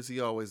fuck is he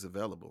always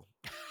available?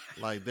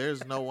 Like,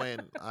 there's no way.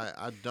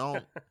 I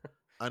don't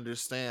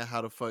understand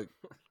how the fuck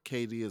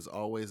KD is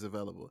always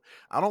available.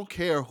 I don't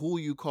care who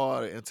you call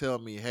and tell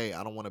me, hey,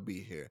 I don't want to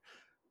be here.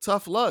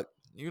 Tough luck.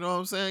 You know what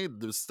I'm saying?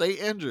 Stay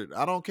injured.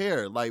 I don't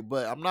care. Like,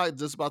 but I'm not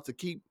just about to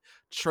keep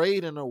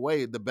trading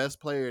away the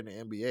best player in the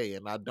NBA,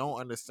 and I don't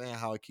understand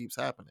how it keeps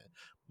happening.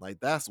 Like,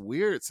 that's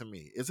weird to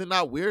me. Is it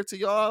not weird to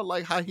y'all?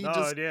 Like how he No,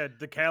 just yeah,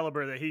 the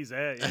caliber that he's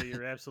at. Yeah,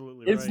 you're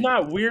absolutely It's right.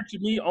 not weird to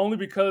me only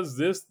because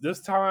this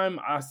time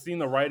I seen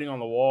the writing on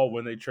the wall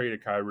when they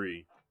traded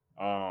Kyrie.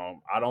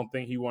 I don't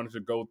think he wanted to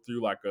go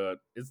through like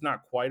it's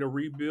not quite a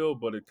rebuild,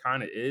 but it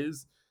kind of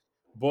is.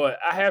 But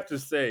I have to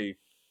say,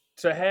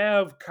 to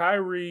have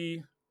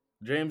Kyrie,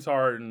 James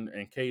Harden,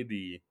 and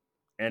KD,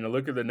 and to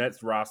look at the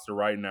Nets roster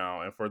right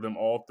now, and for them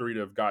all three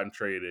to have gotten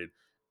traded,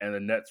 and the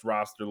Nets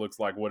roster looks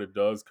like what it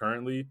does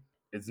currently,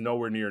 it's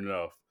nowhere near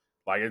enough.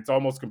 Like, it's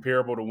almost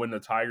comparable to when the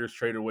Tigers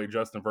traded away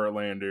Justin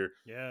Verlander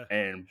Yeah.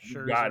 and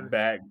Scherzer. got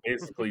back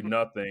basically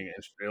nothing.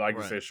 And like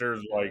you Right. said,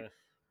 Scherzer, Yeah. like,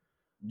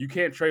 you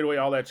can't trade away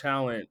all that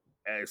talent,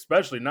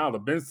 especially now. The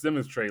Ben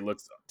Simmons trade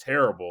looks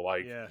terrible.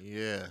 Like, Yeah.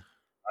 yeah.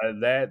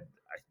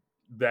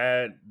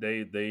 that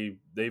they've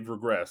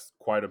regressed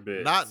quite a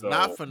bit.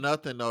 Not for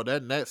nothing though.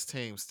 That Nets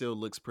team still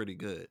looks pretty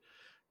good.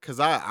 Cause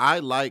I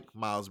like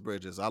Miles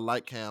Bridges. I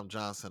like Cam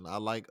Johnson. I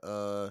like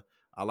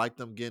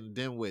them getting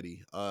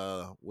Dinwiddie.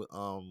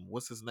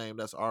 What's his name?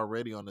 That's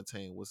already on the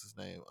team. What's his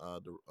name?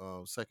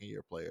 The second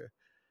year player.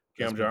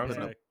 Cam That's been Johnson?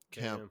 putting up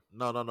Cam. Cam.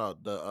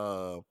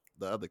 No.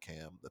 The other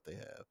Cam that they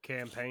have.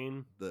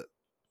 Campaign. The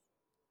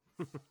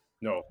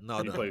No, No,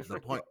 he the- plays the for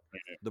point-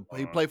 Uh,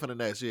 he played for the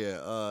Nets.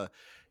 Yeah.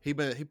 He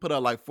put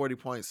up like 40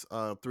 points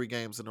 3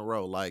 games in a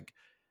row. Like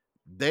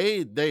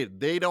they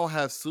don't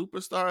have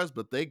superstars,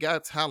 but they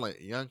got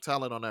talent, young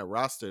talent on that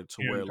roster to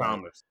Cam where like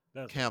Thomas.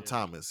 That's Cam yeah.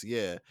 Thomas,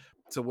 yeah,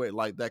 to where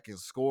like that can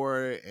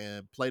score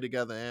and play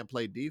together and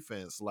play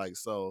defense. Like,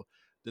 so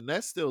the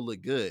Nets still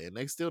look good, and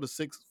they still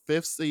the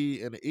fifth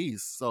seed in the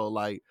East. So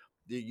like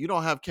you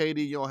don't have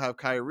KD, you don't have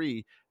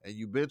Kyrie, and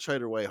you've been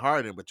traded away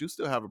Harden, but you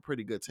still have a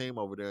pretty good team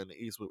over there in the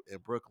East in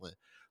Brooklyn.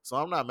 So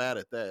I'm not mad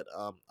at that.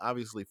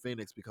 Obviously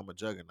Phoenix become a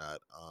juggernaut.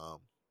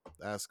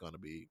 That's gonna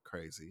be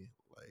crazy.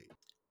 Like,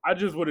 I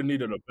just would have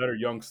needed a better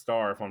young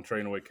star if I'm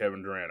trading away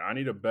Kevin Durant. I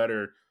need a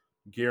better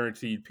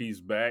guaranteed piece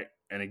back.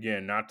 And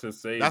again, not to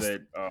say That's-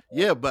 that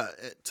yeah, but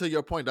to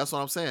your point, that's what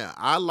I'm saying.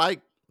 I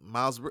like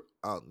Miles.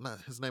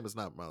 His name is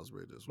not Miles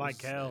Bridges.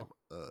 What's his Mikal.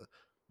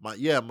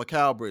 name?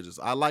 Mikal Bridges.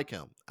 I like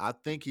him. I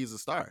think he's a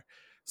star.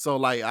 So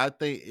like, I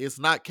think it's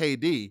not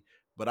KD,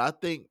 but I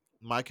think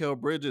Mikal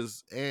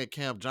Bridges and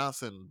Cam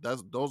Johnson.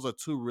 Those are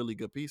 2 really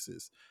good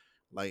pieces.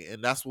 Like,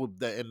 and that's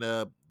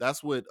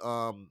what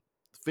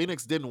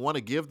Phoenix didn't want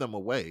to give them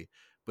away,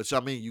 but I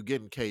mean, you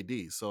getting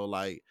KD, so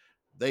like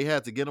they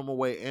had to get them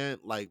away, and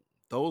like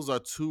those are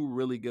 2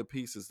 really good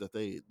pieces that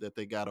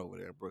they got over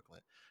there in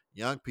Brooklyn,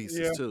 young pieces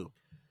Yeah. too.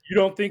 you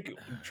don't think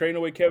trading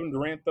away Kevin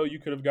Durant though you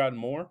could have gotten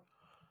more.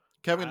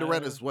 Kevin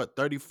Durant Uh, is what,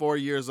 34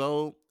 years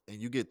old, and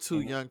you get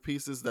 2 Mhm. young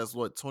pieces. That's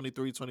what,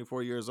 23,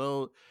 24 years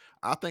old.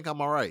 I think I'm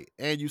all right,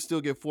 and you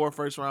still get 4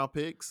 first round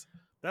picks,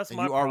 That's and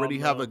my you already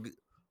problem, have though.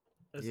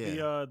 It's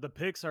yeah. the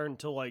picks aren't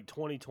until like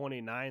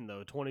 2029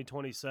 though,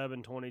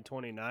 2027,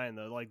 2029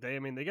 though. Like they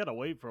gotta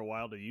wait for a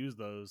while to use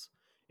those.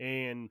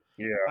 And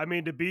Yeah, I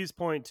mean, to B's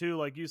point too,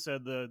 like you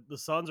said, the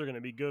Suns are gonna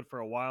be good for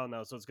a while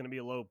now, so it's gonna be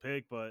a low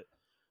pick. But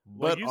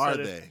But you are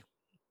said, they?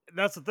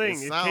 that's the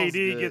thing. If sounds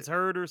KD good. gets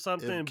hurt or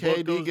something, If Book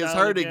KD goes gets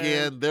down hurt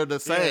again, they're the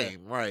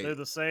same, right? they're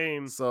the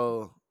same.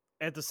 So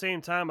At the same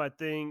time, I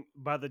think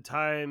by the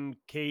time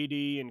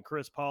KD and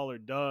Chris Paul are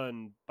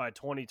done by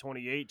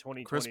 2028,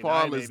 2029, Chris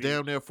Paul is maybe,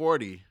 damn near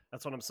 40.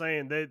 that's what I'm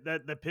saying.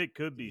 That the pick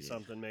could be Yeah.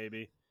 something,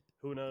 maybe.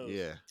 Who knows?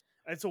 Yeah.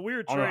 It's a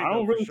weird I trade. don't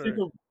though, really for think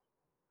sure. of.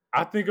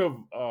 I think of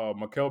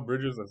Mikal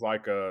Bridges as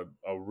like a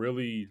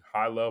really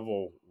high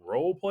level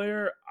role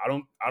player. I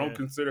don't Yeah.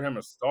 consider him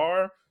a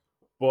star,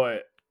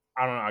 but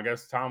I don't know. I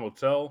guess time will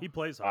tell. He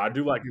plays I hard.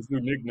 do like his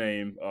new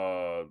nickname,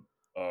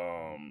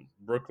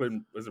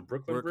 Brooklyn. Is it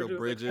Brooklyn Brooklyn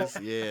Bridges? Bridges,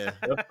 yeah.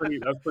 That's pretty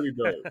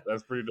dope.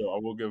 That's pretty dope. I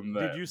will give him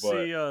that. Did you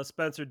but see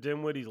Spencer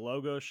Dinwiddie's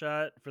logo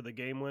shot for the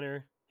game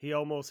winner? He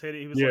almost hit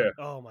it. He was Yeah. like,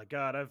 "Oh my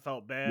god, I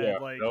felt bad." yeah,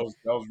 Like, that was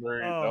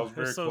very oh, it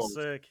very was so close.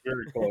 sick.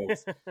 Very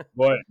close.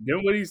 But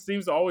Dinwiddie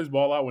seems to always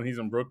ball out when he's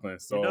in Brooklyn.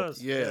 So he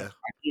does. Yeah.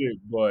 I get it,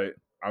 but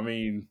I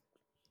mean,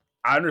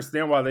 I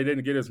understand why they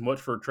didn't get as much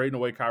for trading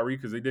away Kyrie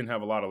because they didn't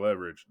have a lot of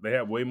leverage. They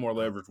had way more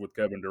leverage with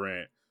Kevin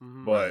Durant.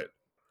 Mhm. But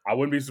I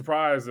wouldn't be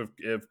surprised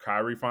if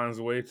Kyrie finds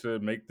a way to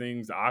make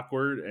things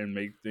awkward and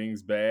make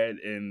things bad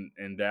in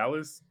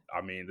Dallas.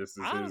 I mean, this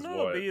is I don't his know,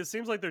 what? B. It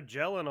seems like they're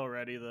gelling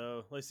already,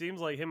 though. It seems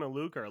like him and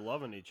Luke are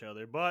loving each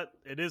other, but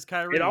it is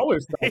Kyrie. It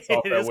always starts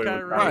off It that is way with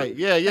Kyrie. Kyrie. Right.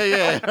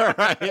 Yeah.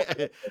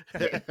 Right.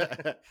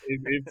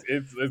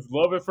 It's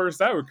love at first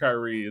sight with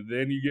Kyrie. And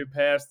then you get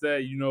past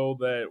that, you know,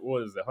 that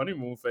what is the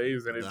honeymoon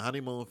phase, and The it's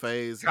honeymoon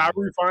phase.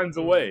 Kyrie finds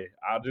a way.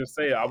 I'll just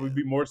say I would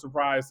be more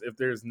surprised if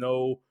there's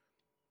no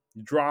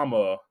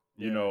drama.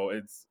 You Yeah. know,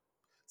 it's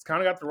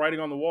kind of got the writing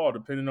on the wall.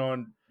 Depending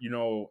on, you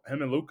know,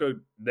 him and Luka,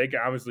 they can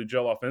obviously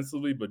gel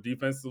offensively, but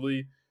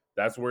defensively,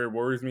 that's where it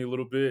worries me a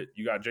little bit.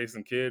 You got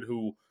Jason Kidd,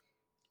 who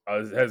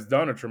has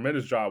done a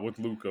tremendous job with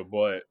Luka,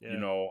 but Yeah. you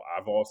know,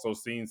 I've also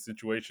seen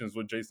situations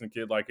with Jason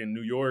Kidd, like in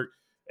New York,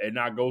 and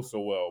not go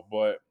so well.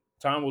 But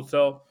time will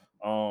tell.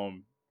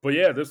 But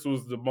yeah, this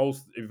was the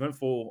most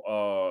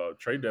eventful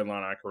trade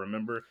deadline I can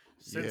remember.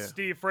 Since Yeah.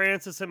 Steve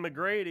Francis and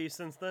McGrady,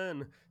 since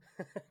then.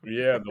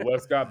 Yeah, the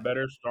West got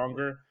better,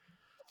 stronger.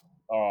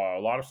 A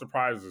lot of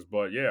surprises,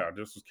 but yeah, I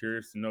just was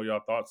curious to know y'all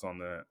thoughts on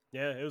that.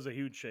 Yeah, it was a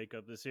huge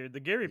shakeup this year. The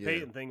Gary Yeah.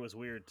 Payton thing was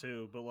weird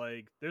too, but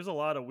like, there's a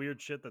lot of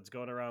weird shit that's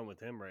going around with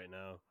him right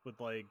now, with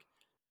like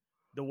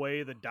the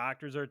way the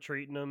doctors are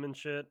treating him and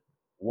shit.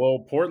 Well,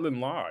 Portland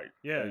lied.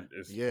 Yeah.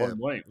 It's Yeah. point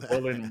blank.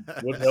 Portland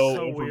withheld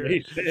So weird.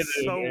 information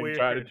So and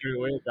tried to weird. trade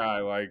away a guy.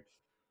 Like,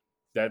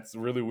 that's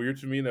really weird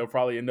to me. They'll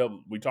probably end up,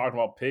 we talked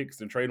about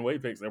picks and trading away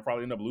picks. They'll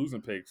probably end up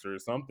losing picks or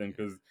something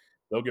because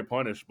they'll get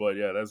punished. But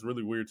yeah, that's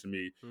really weird to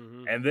me.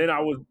 Mhm. And then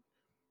it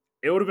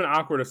would have been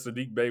awkward if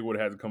Sadiq Bey would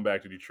have had to come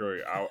back to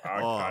Detroit. I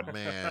Oh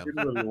man,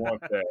 didn't really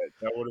want that.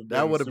 That would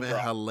that would have super been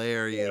awkward.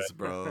 hilarious,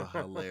 bro.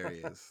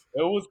 Hilarious.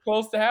 It was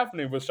close to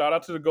happening, but shout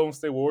out to the Golden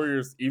State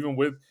Warriors. Even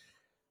with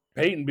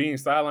Peyton being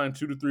sidelined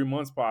 2 to 3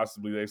 months,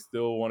 possibly, they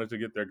still wanted to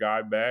get their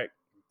guy back.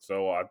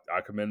 So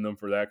I commend them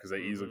for that because they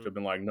easily could have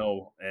been like,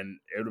 no. And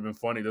it would have been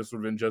funny. This would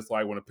have been just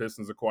like when the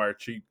Pistons acquired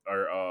Cheek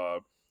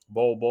or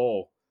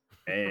Bol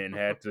and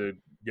had to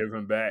give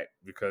him back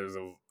because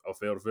of a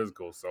failed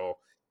physical. So,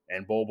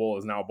 and Bol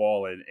is now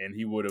balling, and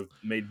he would have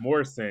made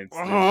more sense.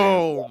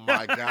 Oh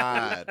my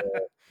god.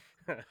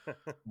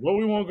 Well,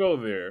 we won't go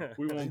there.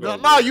 We won't go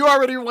No, there. you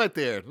already went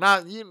there.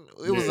 Not you.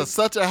 It was Yeah.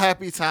 such a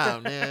happy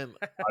time, man.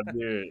 I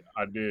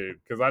did.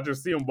 Because I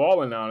just see him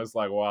balling now, and it's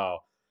like,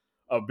 wow,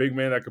 a big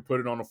man that could put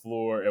it on the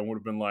floor and would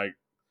have been like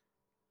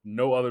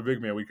no other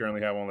big man we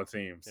currently have on the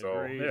team. So,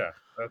 Agreed. yeah,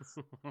 that's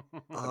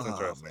Oh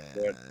interesting. man.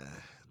 But,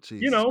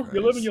 Jesus you know,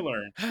 you live and Christ. you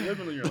learn. You live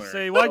and you learn.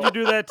 Say, why'd you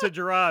do that to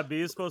Gerard,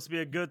 B? It's supposed to be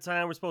a good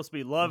time. We're supposed to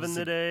be loving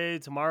Listen. today.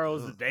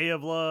 Tomorrow's the day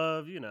of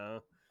love, you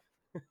know.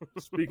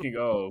 Speaking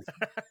of,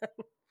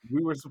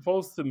 we were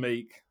supposed to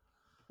make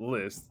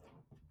lists,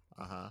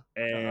 Uh-huh.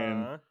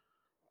 and Uh-huh.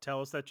 Tell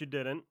us that you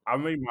didn't. I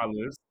made my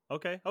list.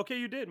 Okay,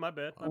 you did. My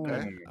bad.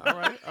 Okay. All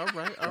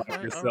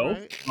right. Yourself.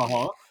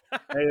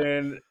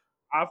 And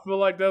I feel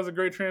like that was a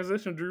great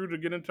transition, Drew, to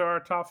get into our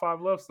top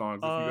 5 love songs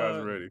if you guys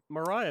are ready.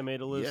 Mariah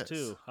made a list Yes.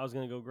 too. I was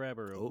gonna go grab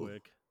her real Ooh.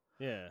 quick.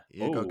 Yeah.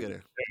 Yeah, go Ooh. get her.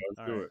 Yeah, let's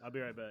All do right. it. I'll be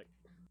right back.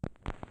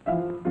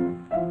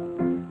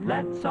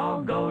 Let's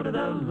all go to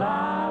the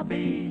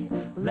lobby.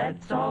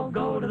 Let's all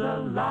go to the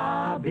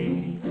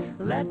lobby.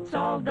 Let's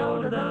all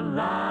go to the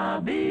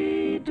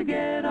lobby to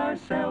get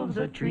ourselves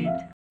a treat.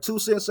 Two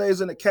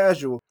senseis and a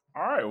casual.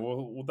 All right.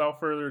 Well, without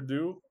further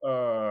ado,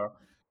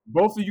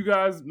 both of you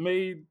guys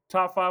made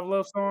top 5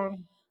 love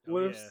song Oh,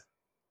 lists.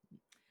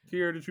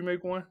 Kiera, did you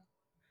make one?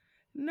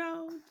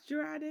 No,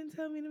 Gerard didn't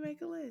tell me to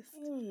make a list.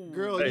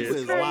 Girl, Hey, you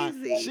it's is lying.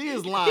 crazy. She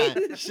is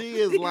lying. She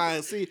is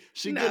lying. See,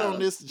 she get on No.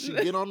 this, she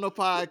get on the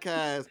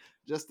podcast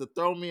just to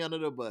throw me under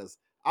the bus.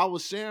 I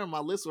was sharing my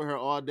list with her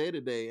all day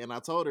today, and I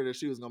told her that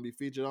she was going to be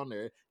featured on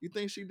there. You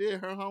think she did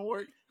her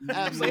homework? But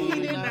Absolutely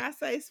he did not. not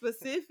say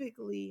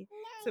specifically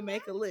to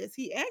make a list.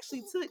 He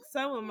actually took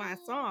some of my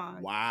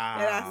songs Wow.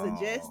 that I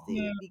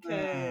suggested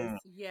because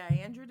Yeah,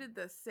 Andrew did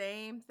the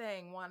same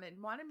thing. Wanted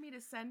me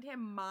to send him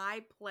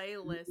my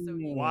playlist so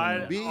he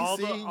Why- could BC, all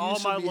you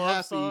should my be love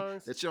happy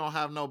songs? that you don't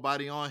have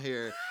nobody on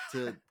here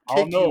to Oh,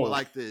 kick no. you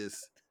like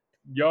this.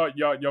 Y'all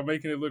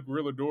making it look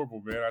real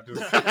adorable, man. I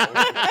just,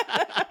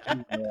 I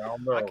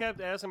don't know. I kept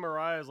asking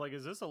Mariah, like,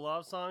 is this a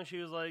love song? She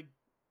was like,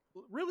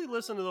 really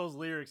listen to those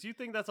lyrics. You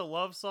think that's a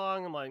love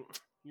song? I'm like,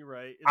 you're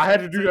right. I had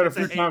to It's do that a it's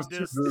few hate times too,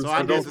 diss- Drew, So so I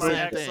don't did the feel same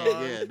bad. thing.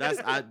 song.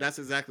 Yeah, that's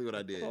exactly what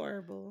I did.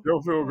 horrible.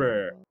 Don't feel bad.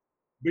 Horrible.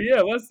 But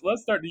yeah, let's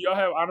start. Do y'all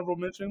have honorable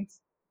mentions?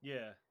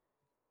 Yeah.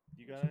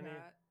 You got any?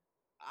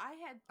 I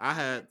had.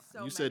 had.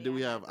 so You said, many, do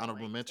we I have had to,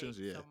 honorable like, mentions?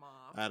 take Yeah, some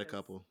off I had a 'cause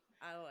couple.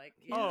 I like.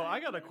 Oh, I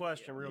got a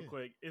question real Yeah.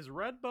 quick. Is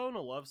Redbone a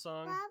love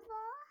song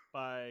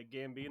by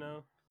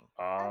Gambino?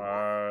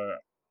 I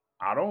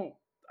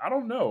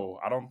don't know.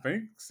 I don't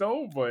think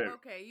so, but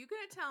Okay, you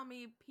gonna tell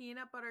me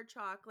peanut butter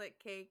chocolate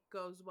cake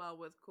goes well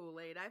with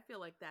Kool-Aid? I feel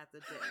like that's a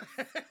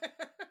diss.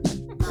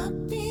 A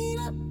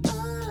peanut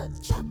butter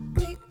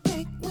chocolate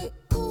cake with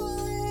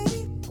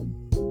Kool-Aid.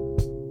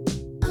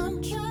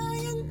 I'm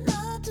trying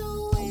not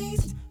to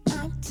waste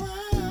my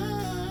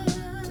time.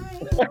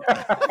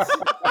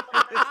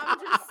 I'm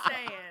just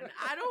saying.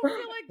 I don't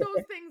feel like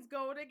those things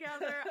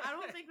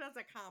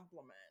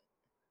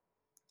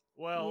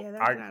Well, Yeah,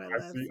 I that's not a I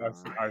love see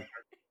song.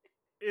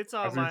 it's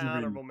I on see what my you mean.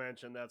 honorable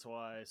mention. That's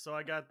why. So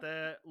I got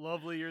that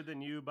 "Lovelier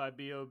Than You" by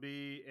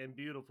B.O.B. and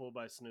 "Beautiful"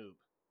 by Snoop.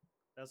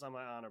 That's on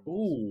my honorables.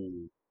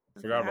 Ooh,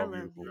 Okay, forgot I about love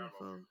beautiful.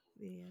 beautiful.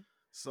 Yeah.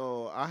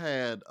 So I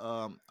had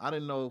I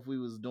didn't know if we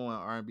was doing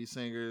R&B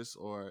singers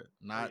or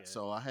not. yeah.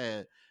 So I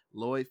had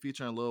Lloyd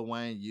featuring Lil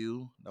Wayne.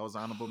 You that was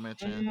honorable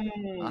mention.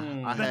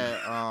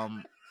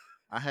 Mm.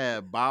 I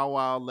had Bow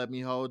Wow, Let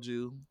Me Hold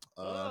You.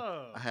 Oh,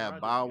 I Roger had the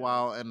Bow God.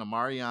 Wow and the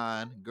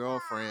Marianne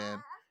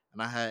Girlfriend,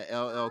 and I had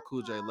LL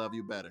Cool J Love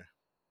You Better.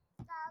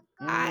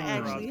 I Roger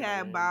actually Oscar,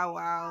 had man. Bow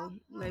Wow,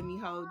 Let Me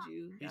Hold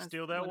You. He That's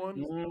steal that one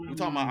of one? his. We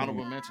talking about Mm.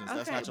 honorable mentions.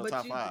 That's Okay, not your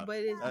top five.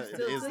 but you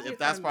still took If it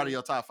that's from part of me.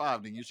 your top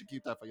five, then you should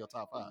keep that for your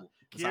top five.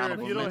 It's Kira, if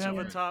honorable you don't mention have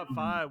a for me. top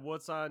five,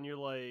 what's on your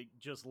like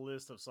just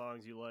list of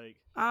songs you like?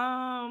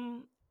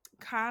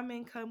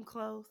 Common, Come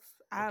Close.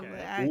 Okay. I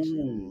actually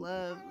Ooh.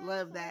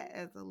 love that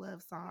as a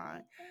love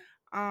song.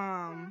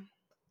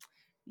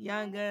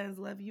 Young Guns,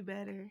 Love You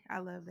Better. I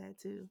love that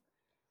too.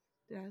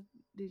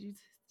 Did you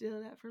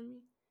steal that from me?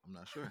 I'm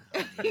not sure.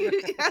 I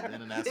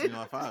didn't ask me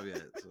on five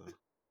yet. So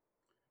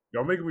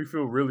Y'all making me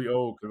feel really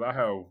old because I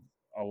have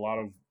a lot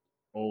of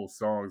old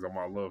songs on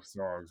my love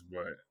songs,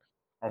 but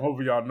I'm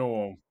hoping y'all know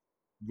them.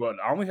 But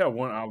I only have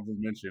one honorable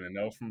mention, and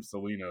that was from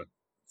Selena.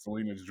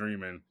 Selena's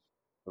 "Dreaming"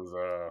 was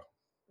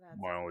That's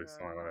my a only good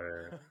song I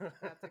had. one.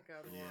 That's a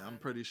good one. yeah, I'm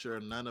pretty sure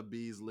none of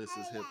B's list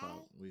is hip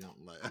hop. We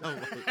don't like.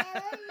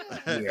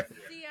 Yeah,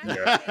 See, I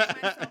yeah. had to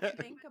make myself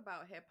think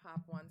about hip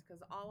hop ones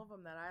because all of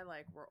them that I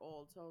like were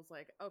old. So I was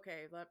like,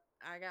 okay,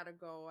 I gotta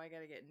go. I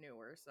gotta get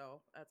newer.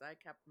 So I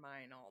kept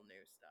mine all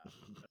new stuff.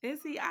 And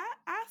see,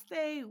 I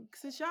stayed,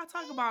 since y'all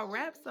talk about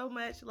rap so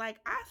much, like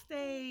I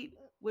stayed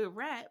with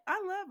rap.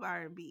 I love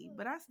R&B,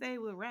 but I stayed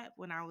with rap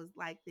when I was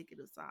like thinking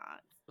of songs.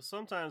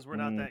 Sometimes we're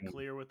not that Mm.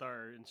 clear with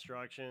our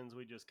instructions.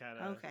 We just kind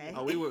of Okay.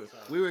 Oh, we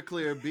were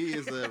clear. B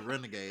is a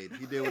renegade.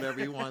 He did whatever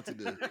he wanted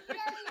to do.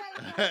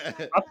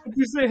 I thought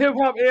you said hip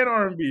hop and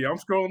R&B. I'm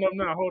scrolling up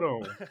now. Hold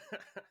on.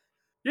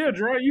 Yeah,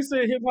 Dre, you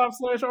said hip hop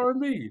 /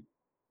 R&B.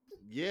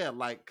 Yeah,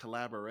 like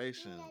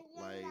collaboration,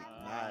 like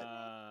not.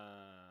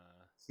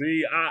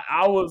 See,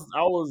 I was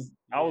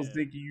Yeah.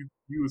 thinking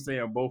you were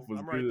saying both was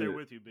I'm good. right there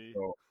with you, B.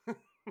 So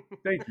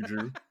thank you,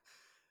 Drew.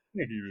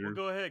 Thank you, Drew. Well,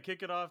 go ahead,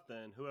 kick it off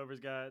then. Whoever's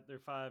got their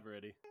five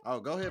ready. Oh,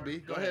 go ahead, B.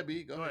 Go ahead,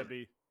 B. Go ahead,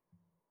 B.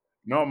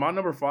 No, my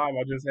number 5,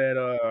 I just had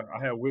I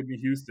had Whitney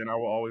Houston. I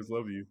Will Always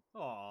Love You.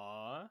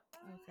 Aw.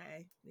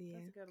 Okay. Yeah.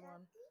 That's a good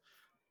one.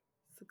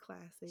 It's a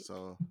classic.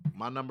 So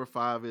my number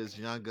 5 is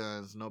Young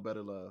Guns, No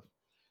Better Love.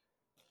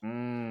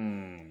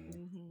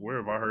 Where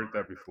have I heard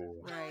that before?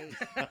 Right.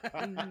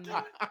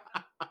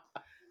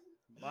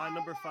 My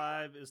number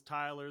 5 is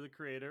Tyler, the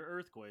Creator,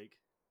 Earthquake.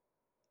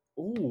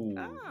 Ooh.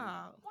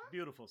 Oh.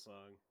 Beautiful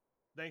song.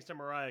 Thanks to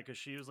Mariah, because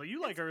she was like, you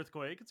like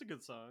Earthquake. It's a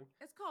good song.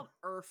 It's called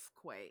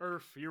Earthquake.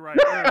 You're right.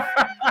 Earth.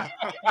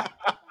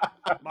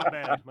 My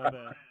bad. I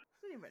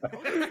didn't even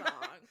know the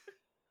song.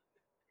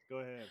 Go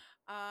ahead.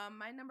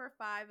 My number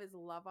 5 is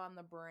Love on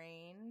the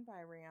Brain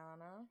by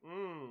Rihanna.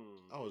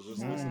 I was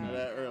just listening to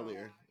that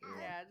earlier.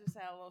 Yeah, I just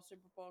had a little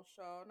Super Bowl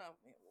show. No,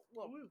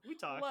 We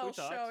talked. little We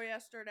talked. show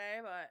yesterday,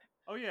 but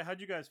Oh, yeah. How'd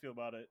you guys feel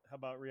about it? How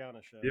about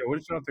Rihanna's show? Yeah, what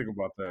did y'all think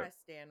about I that?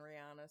 stan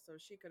Rihanna, so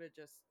she could have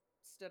just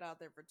stood out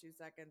there for 2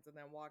 seconds and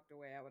then walked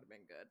away. I would have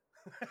been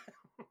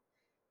good.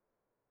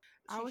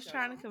 I She was showed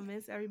trying off. to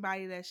convince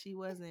everybody that she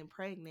wasn't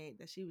pregnant,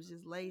 that she was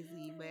just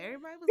lazy, but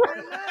everybody was like,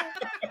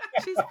 "No,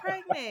 she's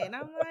pregnant." And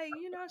I'm like,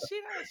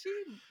 she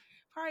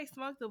probably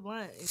smoked a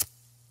blunt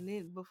and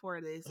then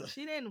before this, so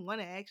she didn't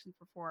want to actually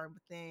perform.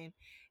 But then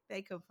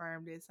they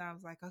confirmed it, so I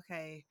was like,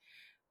 okay,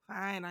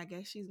 fine. I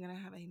guess she's gonna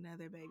have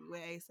another baby with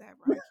ASAP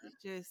Rocky.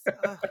 Just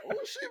Oh,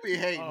 she be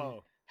hating.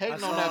 Oh,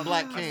 Hating on that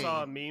Black I King.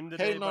 saw a meme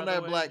today. Hating by on the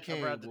that way. Black King.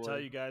 I forgot to boy. tell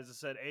you guys. It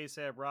said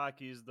ASAP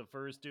Rocky's the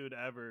first dude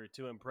ever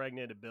to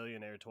impregnate a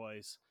billionaire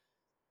twice.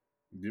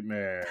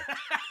 Man,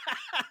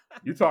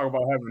 you talk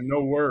about having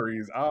no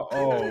worries. What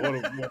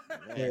a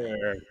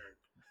Man.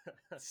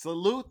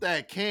 Salute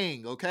that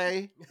king,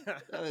 okay?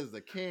 That is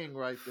the king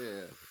right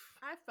there.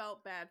 I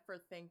felt bad for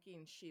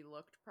thinking she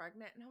looked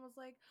pregnant, and I was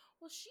like,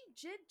 well, she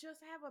did just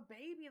have a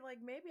baby. Like,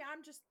 maybe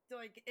I'm just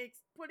like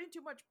putting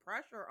too much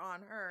pressure on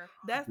her.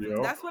 that's Yep.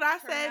 what I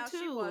Turned said out too.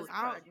 She was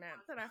I- pregnant.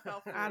 Then I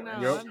felt I know.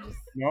 foolish. Yep. I'm just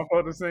No, I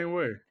felt the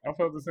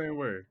same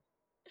way.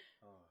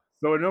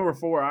 So at number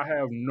 4, I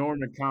have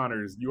Norman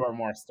Connors. You Are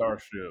My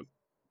Starship.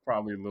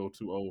 Probably a little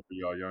too old for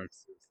y'all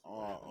youngsters.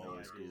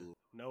 Old school.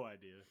 No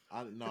idea.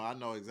 I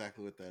know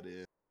exactly what that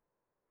is.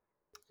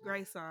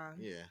 great song.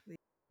 Yeah.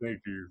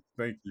 Thank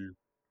you.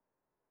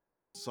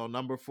 So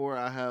number 4,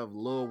 I have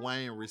Lil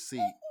Wayne,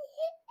 Receipt.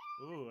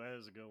 Ooh, that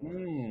is a good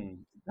one.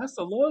 That's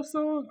a love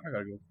song? I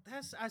gotta go.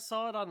 I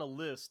saw it on a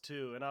list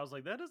too, and I was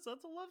like, that's a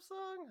love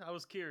song? I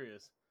was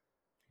curious.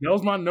 That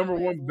was my number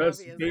Probably as 1 best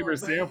lovey as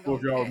favorite Lil Wayne, sample,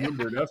 if don't y'all care.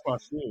 remember. That's my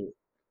shit.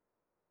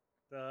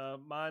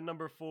 My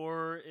number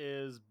 4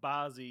 is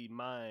Bozzy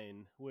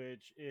Mine,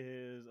 which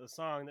is a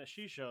song that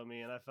she showed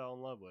me and I fell in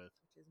love with.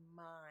 Which is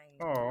mine.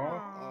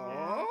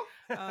 Aww.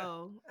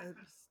 Oh,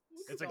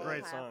 It's a stole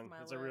great half song.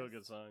 my It's a real list.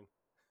 good song.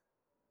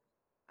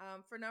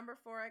 For number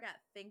 4, I got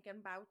 "Thinking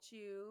About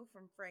You"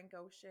 from Frank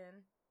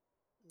Ocean.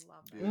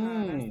 Love that.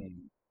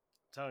 Mm.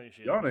 Telling you,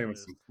 she Y'all had a good naming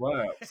list. some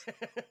slaps.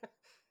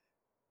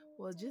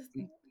 Well, just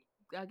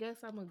I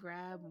guess I'm gonna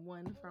grab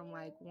one from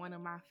like one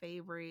of my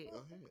favorite. Go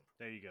ahead.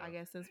 There you go. I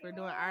guess since we're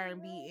doing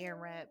R&B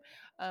and rap,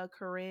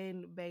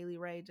 Corinne Bailey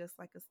Ray, "Just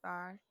Like a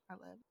Star." I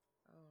love it.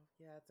 Oh,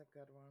 yeah, it's a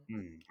good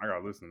one. I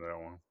gotta listen to that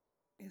one.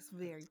 It's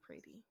very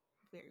pretty,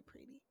 very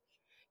pretty.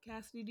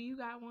 Cassidy, do you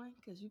got one?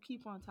 Cause you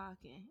keep on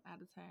talking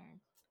out of turn.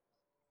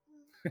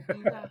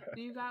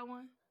 Do you got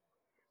one?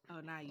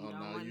 Oh, now you Oh, don't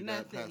no, want you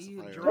got nothing.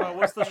 You pacifier. dry.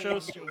 What's the show?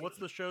 What's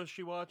the show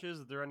she watches?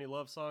 Is there any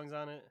love songs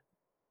on it?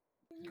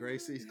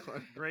 Gracie's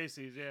Corner.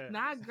 Gracie's, yeah.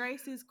 Not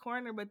Gracie's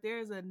Corner, but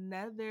there's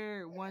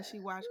another one she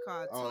watched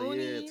called Oh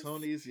Toonies. yeah,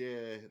 Tony's.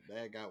 Yeah,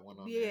 that got one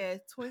on there. Yeah,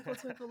 Twinkle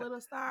Twinkle Little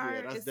Star.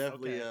 Yeah, that's It's-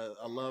 definitely Okay.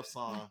 a love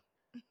song.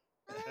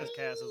 That's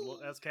Cass's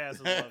love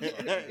song.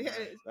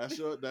 Right? That's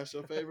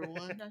your favorite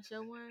one. That's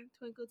your one,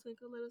 Twinkle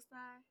Twinkle Little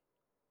Star.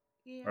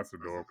 Yeah. That's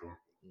adorable.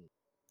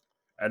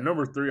 At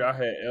number 3, I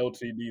had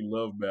LTD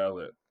 "Love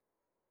Ballad."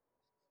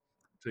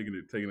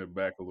 Taking it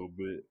back a little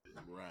bit.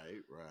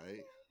 Right.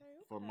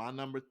 For my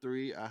number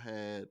 3, I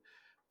had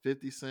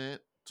 50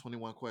 Cent,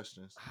 21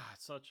 Questions.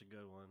 It's such a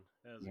good one.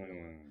 That's a good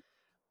Mm.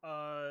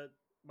 one.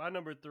 My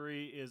number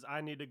 3 is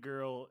 "I Need a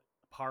Girl"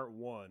 Part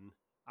 1.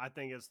 I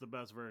think it's the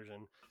best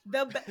version.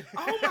 Oh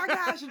my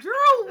gosh,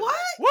 Drew, what?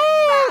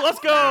 Woo! Let's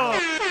go!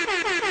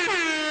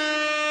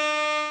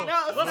 No,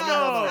 Let's stop,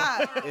 go!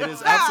 stop. It is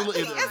Stop.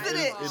 absolutely. Yes, it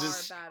is. It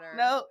is. Better.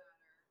 No.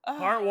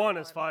 Part 1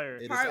 is fire.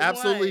 It is Part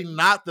absolutely one.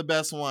 not the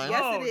best one.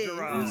 Yes, Oh, it is.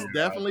 Gerard. It's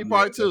definitely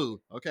part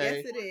 2.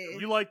 Okay. Yes, it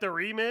is. You like the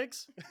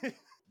remix?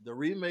 The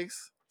remix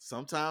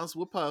sometimes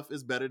with Puff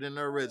is better than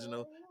the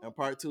original, and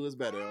part 2 is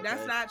better. Okay?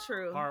 That's not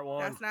true. Part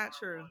 1. That's not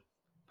true.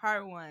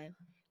 Part 1.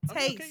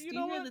 Okay, Taste. you Do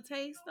know you hear what? the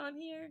taste on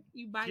here?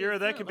 You buy Kira, that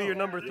yourself. could be your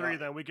number Oh, 3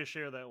 then. We could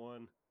share that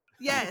one.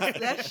 Yes,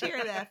 let's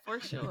share that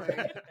for sure.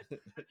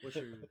 What's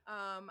your...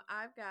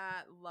 I've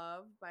got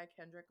 "Love" by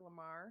Kendrick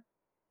Lamar.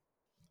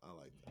 I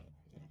like that.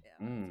 Yeah, that's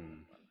a Mm.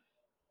 good one.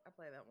 I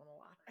play that one a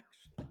lot,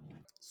 actually.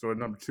 So at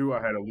number 2, I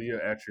had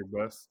Aaliyah "At Your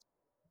Best."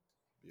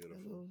 Beautiful.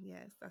 Ooh,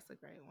 yes, that's a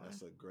great one.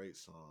 That's a great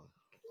song.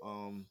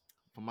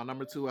 For my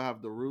number 2, I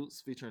have The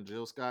Roots featuring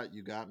Jill Scott.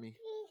 You Got Me.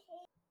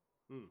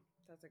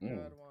 That's a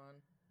good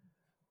one.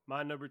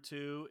 My number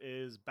 2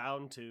 is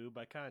 "Bound To"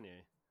 by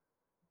Kanye.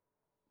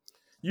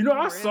 You know,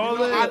 I saw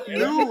that.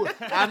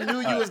 I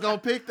knew you was gonna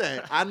pick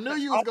that. I knew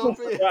you was gonna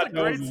pick. That It's a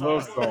great was a song.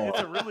 love song. It's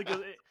a really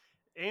good.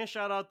 And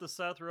shout out the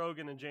Seth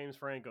Rogen and James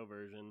Franco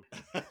version.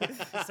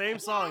 Same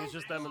song, it's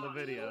just them in the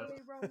video.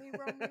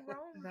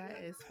 That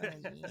is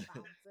funny.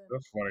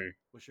 That's funny.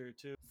 What's your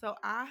 2? So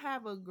I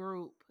have a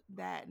group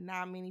that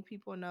not many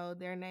people know.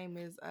 Their name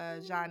is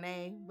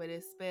Janae, but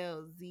it's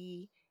spelled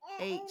ZHANE.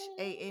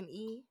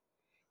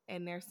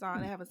 And they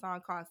have a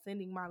song called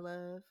 "Sending My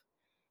Love,"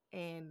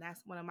 and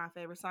that's one of my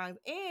favorite songs.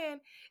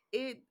 And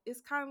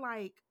it's kind of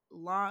like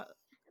long.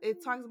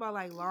 It talks about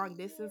like long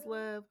distance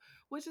love,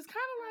 which is kind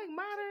of like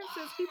modern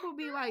since people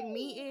be like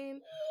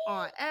meeting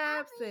on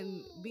apps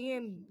and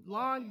being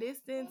long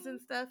distance and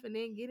stuff, and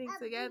then getting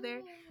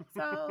together.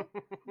 So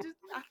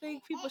I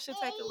think people should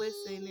take a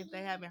listen if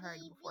they haven't heard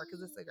it before,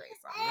 because it's a great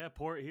song. Yeah,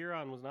 Port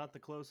Huron was not the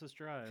closest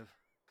drive.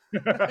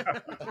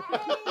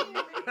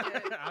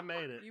 I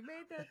made it. You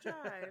made that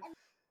drive.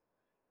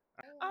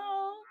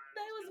 Oh,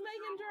 they was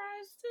making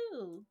drives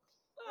too.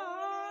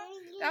 Aw,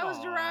 that was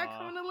Gerard Aw.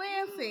 coming to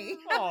Lansing.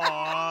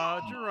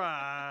 Aw,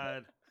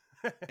 Gerard.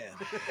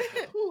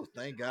 Whew,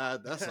 thank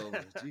God that's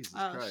over. Jesus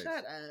Oh, Christ.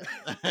 shut up.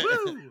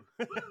 Woo!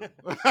 Do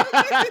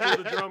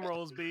the drum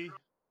rolls, B.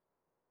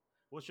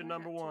 What's your I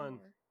number got 1? 2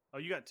 more. Oh,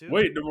 you got 2?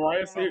 Wait, did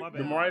Mariah Oh, say? my Did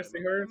bad. Mariah say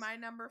hers? My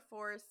number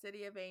 4 is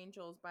 "City of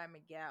Angels" by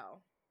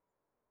Miguel.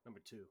 Number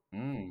 2.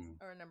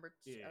 Or number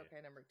 2. Yeah. Okay,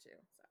 number 2.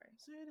 Sorry.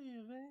 City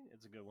of Angels.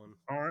 It's a good one.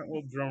 All right,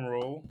 well, drum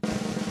roll.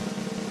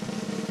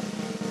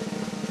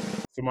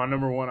 So my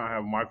number 1, I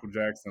have Michael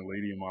Jackson,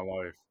 "Lady in My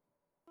Life."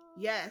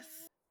 Yes.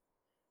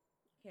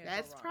 Can't go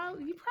That's wrong.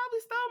 probably, you probably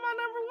stole my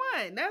number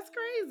 1. That's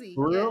crazy.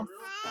 For real?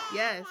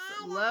 Yes.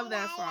 Love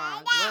that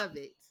song. Love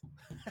it.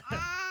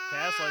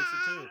 Cass likes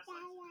it too.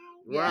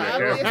 Yeah,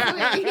 Right.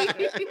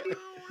 obviously.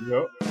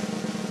 Yep.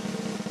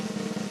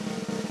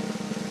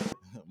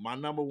 My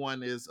number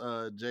 1 is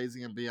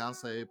Jay-Z and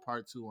Beyonce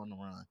Part 2 on the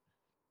Run.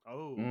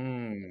 Oh.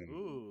 Mm.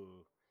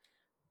 Ooh.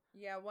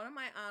 Yeah, one of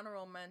my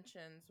honorable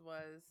mentions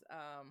was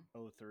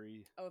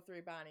 03.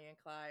 03 Bonnie and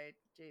Clyde,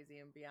 Jay-Z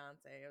and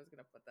Beyonce. I was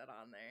going to put that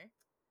on there.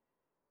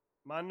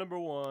 My number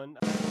 1,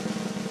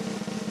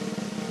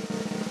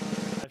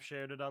 I've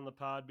shared it on the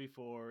pod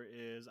before,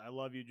 is "I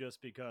Love You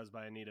Just Because"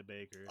 by Anita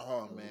Baker.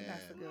 Oh Ooh, man.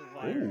 that's a good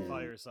one.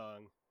 Fire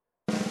song.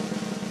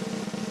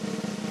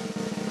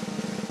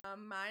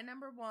 My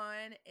number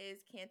 1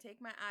 is "Can't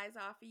Take My Eyes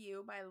Off of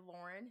You" by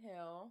Lauryn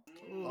Hill.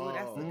 Ooh,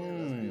 that's a good yeah,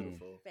 one. that's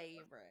beautiful.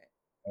 Favorite.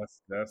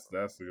 That's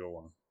a good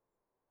one.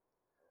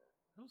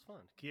 That was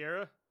fun.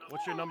 Kiera,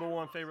 what's your number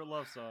 1 favorite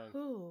love song?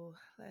 Ooh,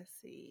 let's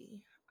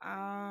see.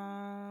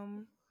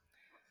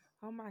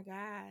 Oh my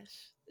gosh,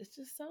 it's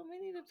just so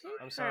many to pick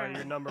I'm sorry,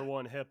 your from. number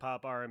one hip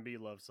hop R&B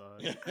love song.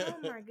 Oh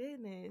my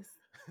goodness.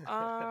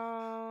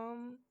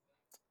 Um,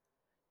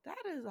 that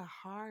is a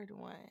hard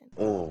one.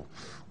 Oh,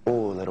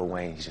 Lil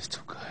Wayne's just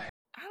too good.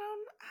 I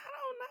don't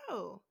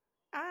know.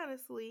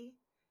 Honestly,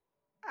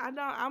 I don't.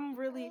 I'm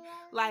really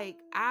like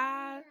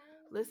I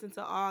listen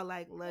to all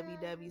like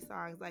lovey-dovey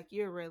songs. Like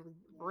you'll really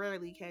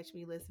rarely catch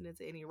me listening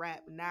to any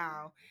rap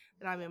now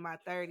that I'm in my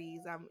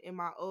 30s. I'm in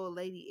my old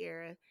lady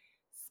era,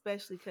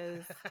 especially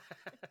because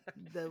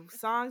the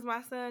songs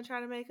my son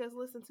trying to make us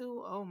listen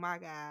to. Oh my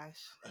gosh,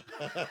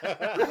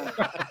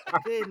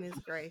 goodness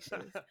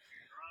gracious.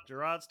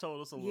 Gerard's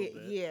told us a little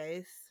bit. Yeah,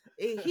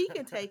 he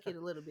can take it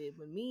a little bit,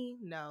 but me,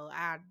 no.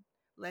 I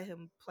let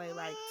him play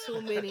like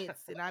 2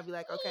 minutes, and I'd be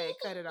like, okay,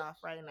 cut it off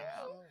right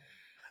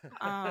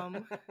now.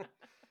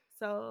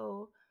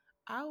 So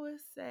I would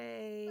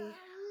say,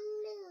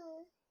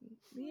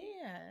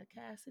 yeah,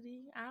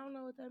 Cassidy. I don't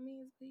know what that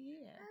means, but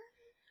yeah.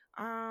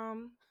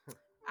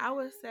 I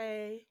would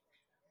say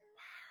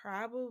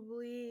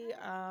probably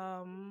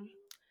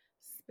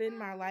 "Spend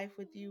My Life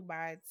with You"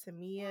 by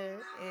Tamia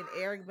and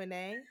Eric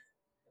Benet.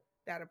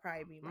 That'll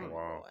probably be my number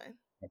one.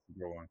 That's a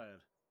good one.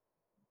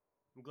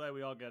 I'm glad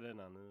we all got in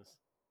on this.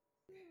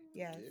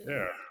 Yes.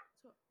 Yeah.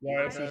 So Yeah,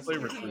 I that's his didn't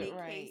favorite hear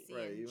any shit. Casey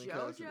Right, and you and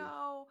Cassidy.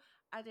 JoJo.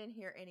 I didn't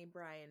hear any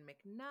Brian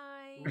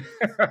McKnight.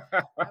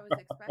 I was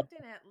expecting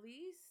at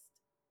least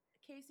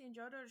Casey and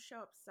JoJo to show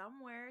up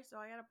somewhere, so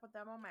I gotta put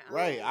them on my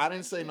Right. honorable I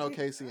didn't say no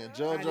mention. Casey and I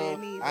didn't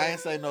JoJo. either. I ain't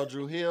say no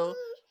Drew Hill.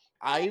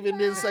 I even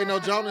didn't say no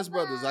Jonas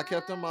Brothers. I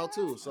kept them out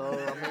too. So I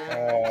mean,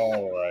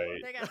 All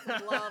right. They got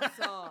some love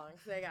songs.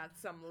 They got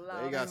some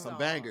love. they got some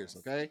bangers.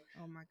 songs. Okay.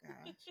 Oh my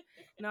gosh.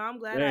 No, I'm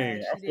glad Dang, I I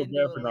actually feel didn't do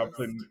bad a for not list.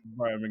 putting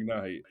Brian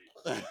McKnight.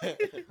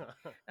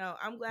 No,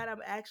 I'm glad I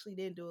actually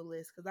didn't do a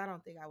list because I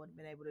don't think I would have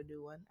been able to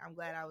do one. I'm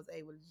glad I was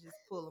able to just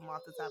pull them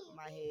off the top of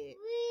my head.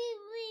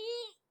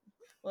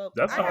 Well,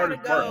 That's I the gotta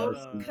hardest part, go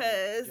honestly.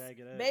 because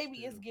Jagged Edge,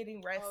 baby too. is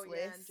getting Oh restless.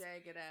 yeah, and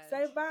Jagged Edge.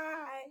 Say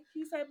bye. Can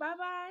you say bye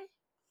bye?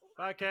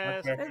 Bye,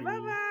 Cass. Okay. Say bye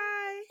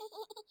bye.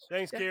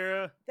 Thanks,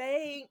 Kira.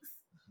 Thanks.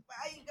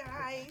 Bye, you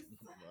guys.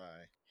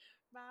 Bye.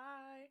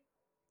 Bye.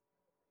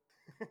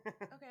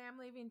 Okay, I'm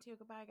leaving too.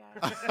 Goodbye,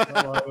 guys.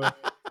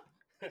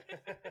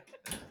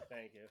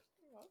 Thank you.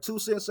 Two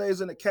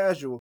senseis and a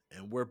casual.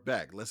 And we're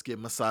back. Let's get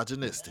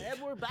misogynistic.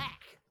 And we're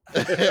back.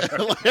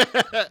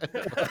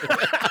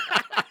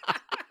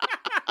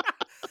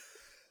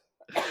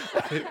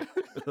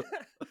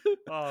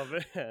 Oh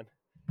man.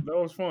 That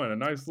was fun. A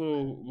nice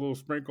little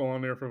sprinkle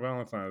on there for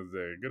Valentine's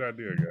Day. Good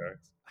idea, guys.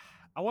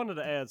 I wanted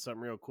to add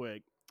something real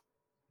quick.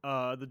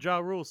 The Ja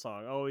Rule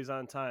song, "Always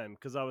on Time,"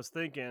 because I was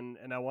thinking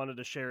and I wanted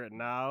to share it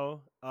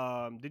now.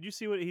 Did you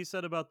see what he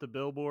said about the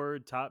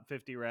Billboard top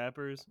 50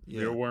 rappers?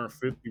 There weren't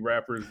 50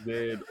 rappers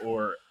dead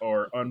or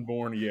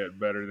unborn yet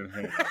better than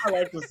him. I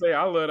like to say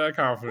I love that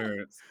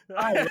confidence.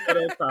 I love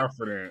that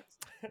confidence.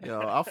 Yo,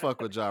 I'll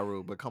fuck with Ja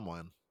Rule, but come on,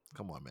 man.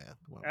 Come on, man.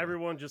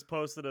 Everyone just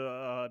posted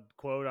a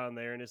quote on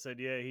there and it said,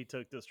 "Yeah, he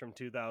took this from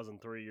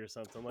 2003 or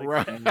something like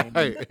Right.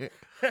 that."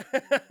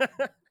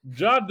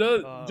 Ja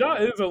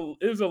man.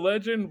 is a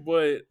legend,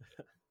 but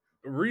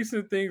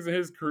recent things in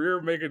his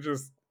career make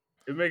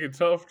it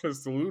tough to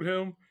salute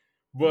him.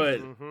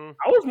 But Mhm.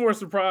 I was more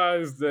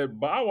surprised that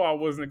Bow Wow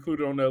wasn't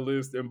included on that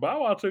list, and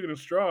Bow Wow took it in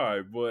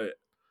stride. But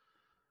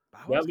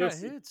Bow Wow's got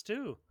list- hits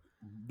too.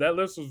 that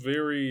list was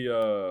very.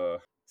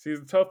 See,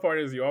 the tough part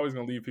is you're always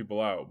gonna leave people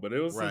out, but it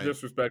was some Right.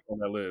 disrespect on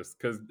that list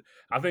because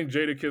I think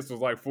Jadakiss was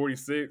like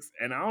 46,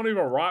 and I don't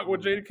even rock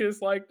with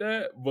Jadakiss like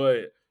that,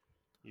 but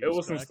You it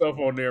was some respect stuff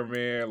him. on there,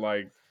 man.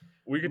 Like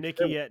we could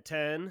Nikki at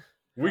 10.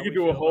 we How could we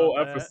do a feel whole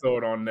about that?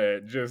 episode on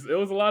that. Just it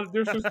was a lot of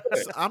disrespect.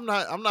 So I'm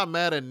not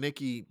mad at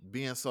Nicki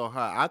being so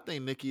high. I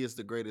think Nicki is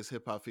the greatest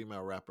hip hop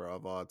female rapper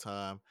of all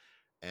time,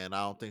 and I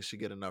don't think she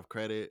get enough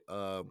credit.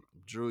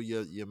 Drew,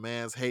 your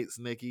man's hates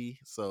Nicki,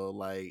 so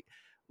like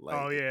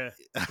Oh yeah.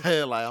 like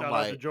Shout I'm out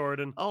like to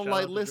Jordan. I'm Shout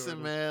like, out to listen,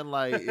 Jordan. man,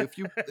 like if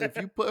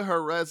you put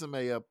her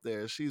resume up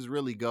there, she's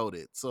really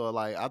goated. So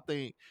like I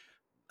think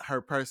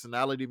her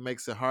personality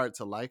makes it hard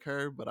to like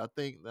her, but I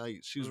think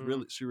like she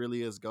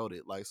really is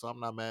goated. Like, so I'm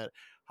not mad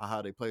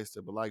how they placed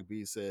it, but like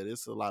B said,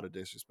 it's a lot of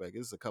disrespect.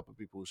 It's a couple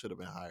people who should have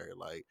been higher.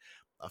 Like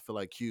I feel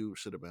like Cube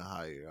should have been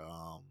higher.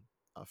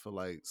 I feel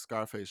like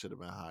Scarface should have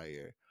been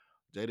higher.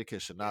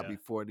 Jadakiss should not be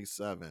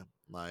 47.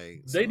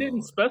 Like They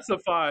didn't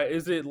specify.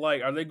 Is it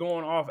like are they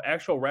going off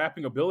actual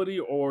rapping ability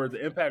or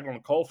the impact on the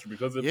culture?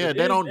 Because if it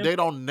they is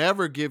don't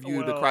never give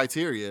you the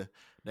criteria.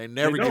 They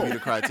never give you the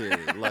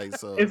criteria. Like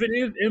so, if it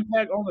is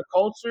impact on the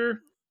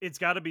culture, it's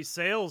got to be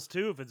sales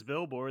too. If it's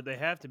Billboard, they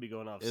have to be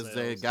going off sales.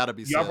 They got to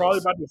be. Y'all probably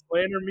about to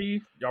slander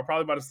me.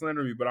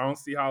 But I don't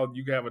see how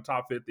you can have a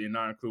top 50 and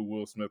not include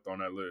Will Smith on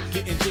that list.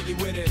 Getting jiggy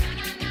with it.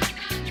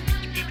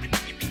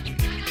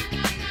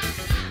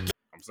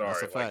 I'm sorry.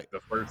 That's a fact.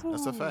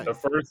 That's a fact.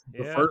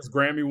 The first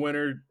Grammy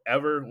winner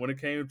ever when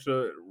it came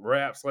to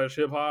rap /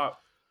 hip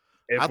hop.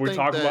 If we're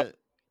talking about,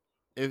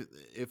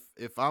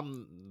 if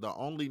I'm the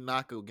only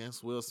knock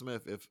against Will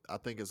Smith, I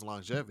think it's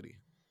longevity.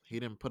 He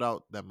didn't put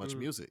out that much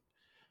music.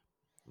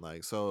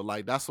 Like so,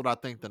 like that's what I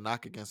think the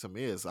knock against him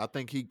is. I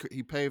think he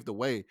paved the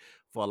way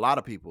for a lot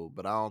of people,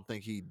 but I don't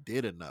think he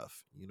did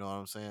enough. You know what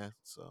I'm saying?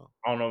 So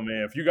I don't know,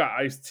 man. If you got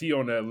Ice-T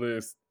on that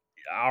list,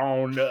 I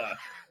don't know.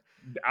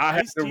 I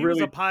have to Ice-T was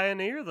really. a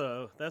pioneer,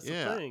 though. That's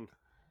Yeah. the thing.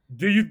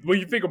 When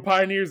you think of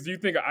pioneers, do you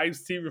think of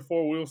Ice-T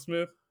before Will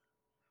Smith?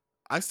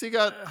 Ice-T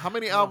got how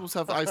many albums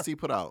have Ice-T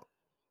put out?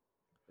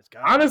 It's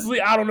gotta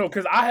Honestly, I don't know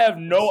because I have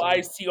no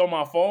Let's Ice-T on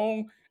my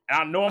phone, and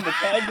I know I'm the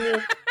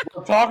casual.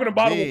 We're talking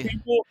about it B. with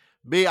people.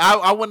 B,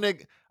 I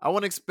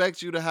wouldn't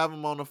expect you to have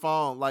him on the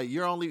phone. Like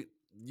you're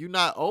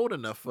not old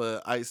enough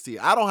for Ice-T.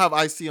 I don't have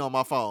Ice-T on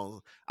my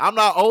phone. I'm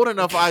not old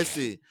enough for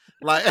Ice-T.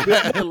 Like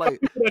like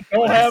People that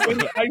don't have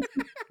any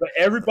Ice-T, but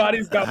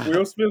everybody's got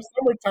Will Smith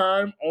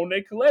Summertime on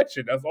their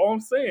collection. That's all I'm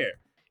saying.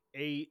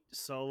 8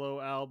 solo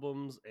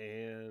albums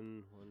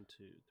and 1,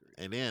 2,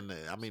 3. and then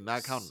I mean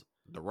not counting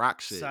the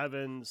rock shit.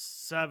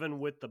 7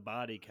 with the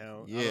body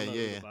count. I Yeah, don't know who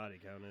yeah. the body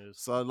count is.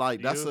 So like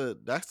Do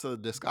that's you? a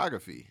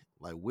discography.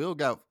 Like Will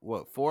got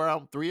what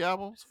 3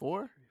 albums? 4?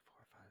 3, 4, 5,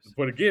 6.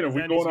 But again, if And we're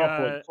then going he's off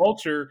of got-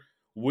 culture,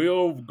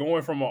 Will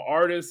going from an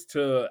artist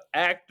to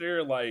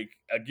actor, like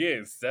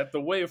again, set the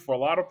way for a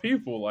lot of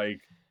people.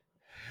 Like,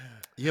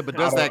 Yeah, but I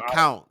does don't- that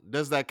count?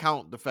 Does that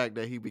count the fact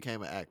that he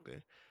became an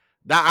actor?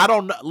 Now I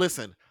don't know.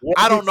 Listen, what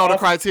I if don't it's know the off-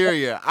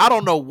 criteria. I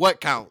don't know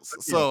what counts.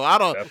 So I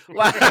don't That's-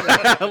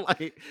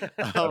 like. I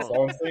That's don't-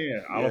 all I'm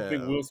saying. I don't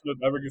think Yeah. Will Smith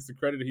ever gets the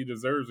credit he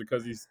deserves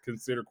because he's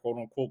considered quote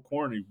unquote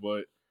corny,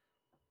 but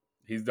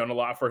he's done a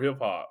lot for hip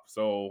hop.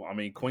 So I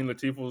mean, Queen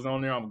Latifah was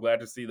on there. I'm glad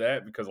to see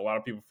that because a lot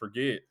of people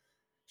forget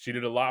she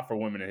did a lot for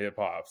women in hip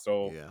hop.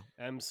 So Yeah.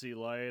 MC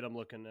Light, I'm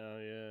looking now,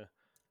 yeah.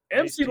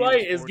 MC Ice-T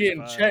Light was is getting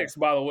 45. checks,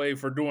 by the way,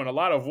 for doing a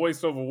lot of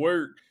voiceover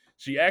work.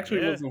 She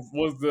actually Yeah.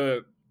 was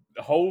the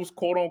host,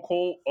 quote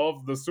unquote,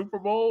 of the Super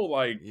Bowl.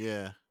 Like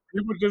Yeah.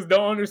 people just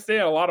don't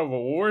understand a lot of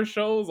award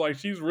shows. Like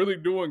she's really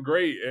doing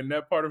great in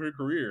that part of her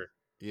career.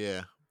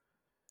 Yeah.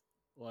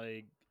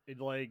 Like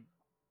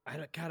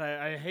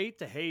I hate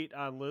to hate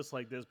on lists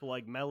like this, but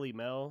like Melly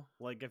Mel,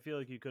 like I feel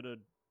like you could have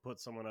put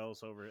someone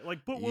else over it.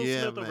 Like put Will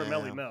Yeah, Smith over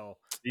Melly man. Mel.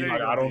 He's There you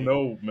like, go, I don't B.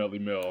 know Melly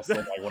Mel. So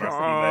like when I see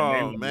that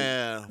name, Oh I'm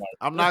man,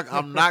 like,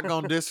 I'm not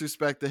gonna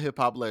disrespect the hip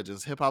hop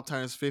legends. Hip hop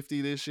turns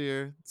 50 this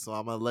year, so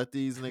I'm gonna let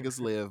these niggas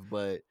live.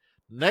 But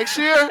next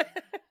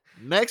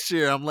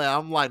year,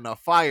 I'm lighting a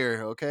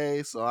fire.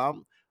 Okay, so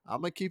I'm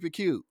gonna keep it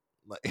cute.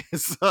 Like,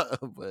 so,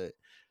 but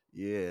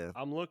yeah,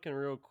 I'm looking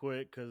real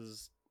quick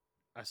because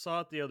I saw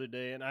it the other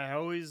day, and I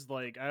always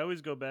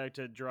go back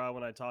to draw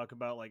when I talk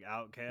about like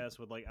Outkast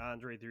with like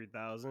Andre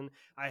 3000.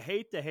 I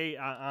hate to hate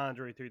on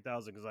Andre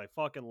 3000 because I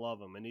fucking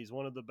love him, and he's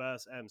one of the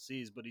best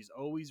MCs. But he's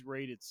always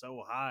rated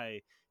so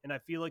high, and I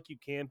feel like you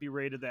can't be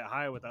rated that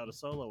high without a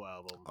solo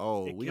album.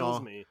 Oh, it we kills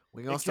gonna- me.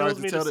 we gonna It start kills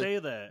to me tell to the- say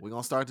that. we're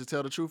gonna start to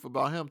tell the truth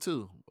about him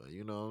too. But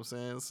you know what I'm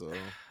saying? So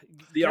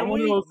See, I'm Can one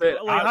of we- those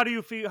that like, I- how do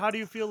you feel? How do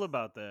you feel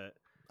about that?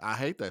 I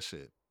hate that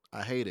shit.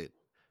 I hate it.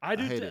 I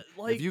do. hate t- it.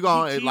 Like, If you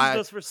gonna he teased like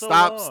us for so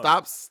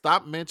long.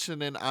 stop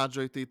mentioning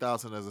Andre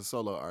 3000 as a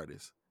solo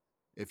artist.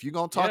 If you're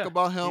gonna talk Yeah,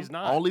 about him, he's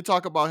not. only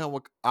talk about him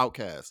with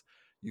Outkast.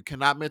 You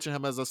cannot mention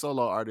him as a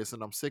solo artist,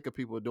 and I'm sick of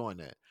people doing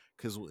that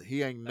because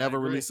he ain't never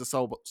agree. released a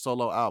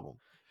solo album.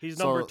 He's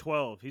So, number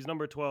 12. He's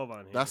number 12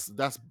 on here. That's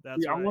That's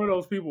See, I'm right. one of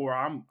those people where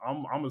I'm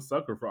a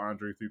sucker for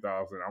Andre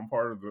 3000. I'm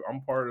part of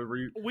the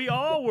reason. We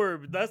all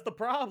were. That's the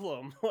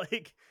problem.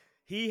 Like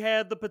he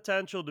had the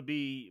potential to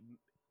be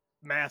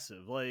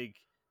massive. Like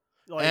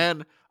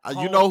and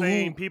Hall you know of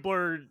Fame, who people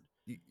are.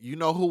 you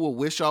know who would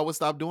wish y'all would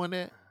stop doing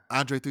that?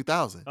 Andre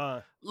 3000.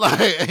 Uh,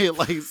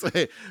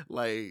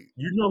 Like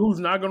You know who's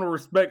not gonna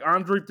respect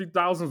Andre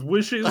 3000's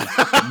wishes?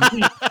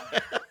 Me.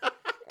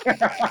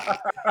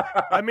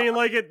 I mean,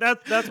 like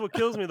that's what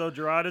kills me though,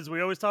 Gerard. Is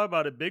we always talk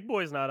about it. Big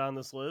Boy's not on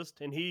this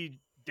list, and he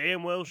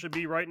damn well should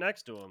be right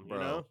next to him. Bro.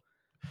 You know.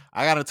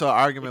 I got into an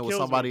argument with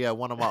kills somebody me. at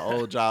one of my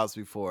old jobs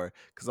before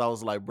because I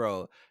was like,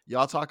 bro,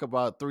 y'all talk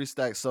about 3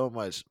 Stacks so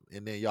much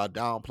and then y'all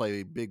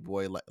downplay Big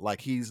Boy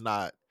like he's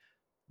not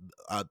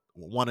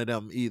one of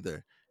them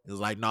either. It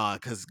was like, nah,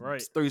 because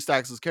Right. 3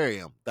 Stacks was carrying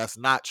him. That's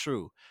not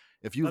true.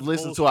 If you That's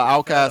listen to an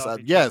bullshit. They fed Outkast, off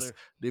each yes, other.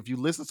 if you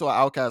listen to an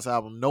Outkast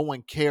album, no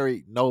one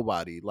carried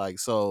nobody. Like,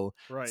 so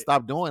Right.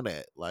 stop doing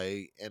that.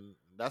 Like, and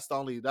that's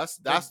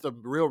the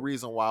real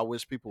reason why I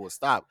wish people would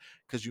stop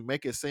because you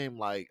make it seem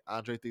like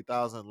Andre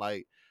 3000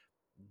 like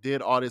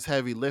did all this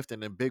heavy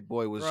lifting and Big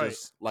Boy was Right.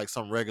 just like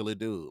some regular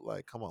dude.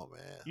 Like, come on,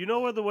 man. You know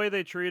what the way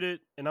they treat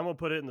it, and I'm gonna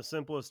put it in the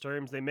simplest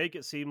terms. They make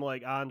it seem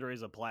like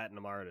Andre's a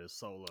platinum artist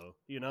solo.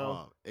 You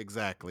know.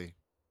 Exactly.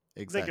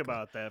 Think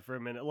about that for a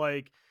minute.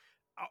 Like,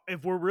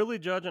 if we're really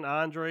judging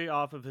Andre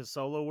off of his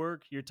solo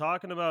work, you're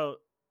talking about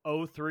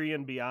 03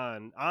 and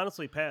beyond.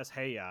 Honestly, past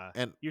Hey Ya.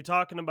 And You're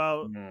talking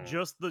about Mm.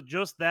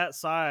 just that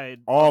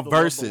side. all of the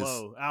Love verses,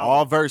 Below all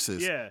album.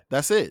 verses. Yeah,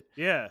 That's it.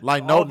 yeah.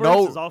 Like all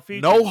verses, all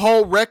features. no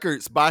whole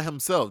records by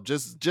himself.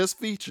 Just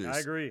features. I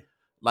agree.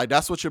 Like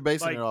that's what you're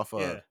basing Like, it off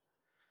of. yeah.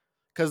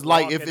 Because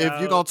like Walk if It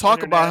you're gonna Out,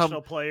 talk about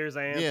International him, Players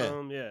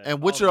Anthem, yeah,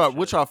 and all that shit.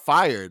 which are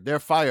fire, they're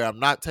fire. I'm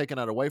not taking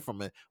that away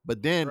from it.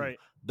 But then Right.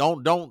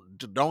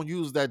 don't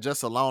use that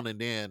just alone and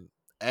then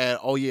add.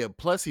 Oh yeah,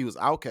 plus he was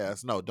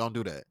Outkast. No, don't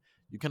do that.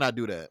 You cannot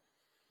do that.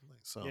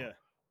 So Yeah.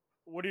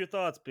 What are your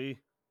thoughts, B?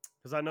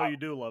 Because I know you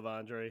do love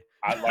Andre.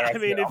 I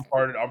mean,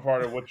 said, I'm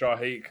part of what y'all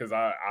hate because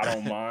I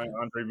don't mind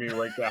Andre being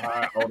ranked that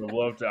high. I would have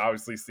loved to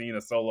obviously seen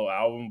a solo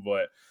album,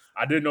 but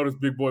I did notice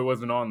Big Boy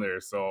wasn't on there,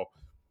 so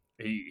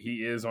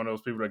he is one of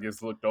those people that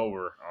gets looked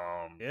over.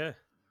 Yeah.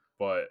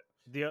 But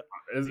I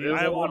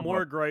have one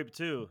more gripe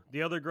too.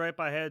 The other gripe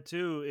I had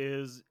too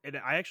is, and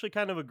I actually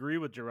kind of agree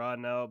with Gerard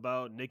now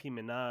about Nicki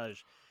Minaj.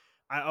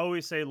 I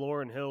always say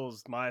Lauryn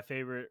Hill's my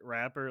favorite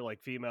rapper,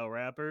 like female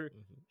rapper.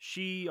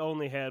 She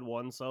only had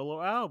one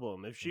solo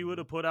album. If she would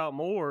have put out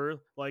more,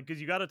 like,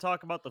 because you got to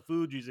talk about the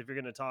Fugees if you're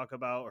going to talk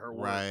about her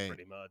work, Right.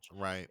 pretty much.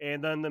 right.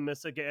 And then the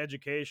Mystica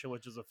Education,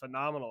 which is a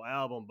phenomenal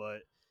album.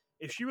 But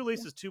if she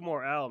releases 2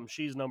 more albums,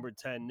 she's number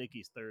 10,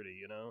 Nicki's 30.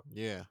 You know?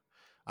 Yeah.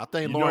 I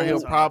think You know Lauryn Hill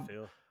That's how I probably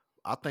feel.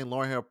 I think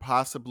Lauryn Hill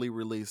possibly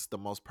released the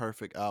most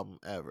perfect album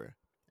ever.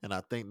 And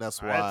I think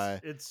that's why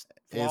It's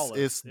flawless.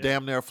 it's yeah.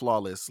 damn near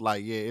flawless.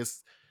 Like, yeah,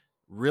 it's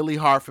really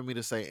hard for me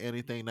to say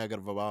anything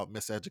negative about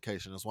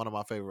Miseducation. It's one of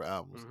my favorite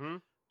albums.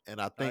 Mhm.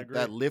 And I think agree.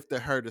 that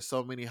lifted her to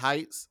so many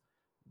heights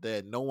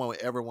that no one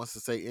ever wants to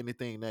say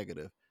anything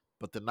negative.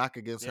 But the knock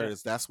against her Yeah.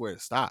 is that's where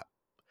it stopped.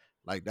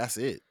 Like, that's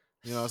it.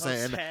 You know what So I'm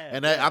saying? sad,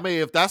 And that, yeah. I mean,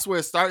 if that's where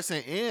it starts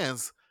and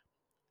ends,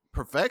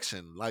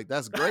 perfection. Like,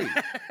 that's great.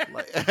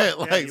 Like, Yeah,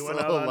 like, you went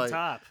so, out on like,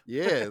 top.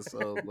 yeah.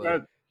 So,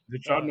 like,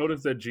 Did y'all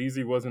notice that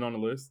Jeezy wasn't on the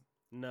list?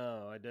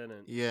 No, I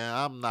didn't.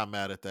 yeah, I'm not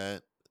mad at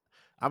that.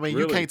 I mean, you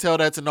Really? can't tell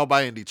that to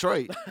nobody in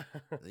Detroit.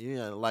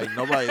 Yeah, like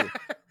nobody.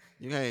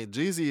 You can't.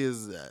 Jeezy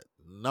is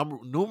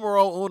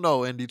numero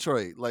uno in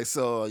Detroit. Like,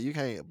 so you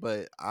can't.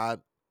 But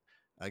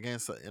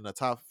against in the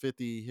top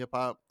 50 hip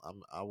hop,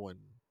 I wasn't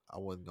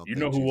gonna. You think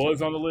know who Jeezy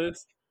was on the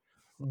list?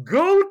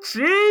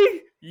 Gucci.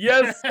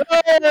 Yes,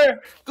 sir.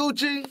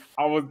 Gucci.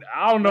 I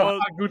don't know Well-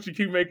 how Gucci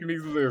keep making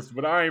these lists,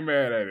 but I ain't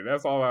mad at it.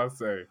 That's all I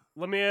say.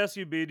 Let me ask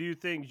you, B. Do you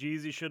think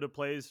Jeezy should have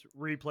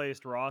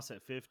replaced Ross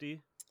at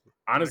 50?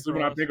 Honestly,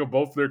 when I Ross? think of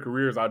both their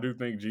careers, I do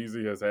think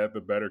Jeezy has had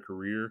the better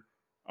career.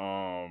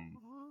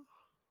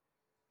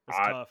 It's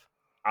I- tough.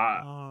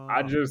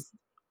 I just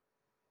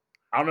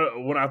I don't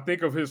know. When I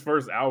think of his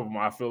first album,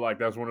 I feel like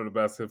that's one of the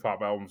best hip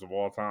hop albums of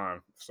all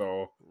time.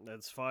 So,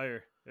 That's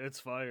fire. It's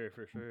fire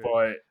for sure.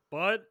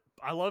 but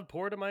I love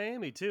Port of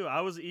Miami too.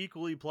 I was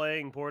equally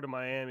playing Port of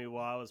Miami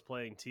while I was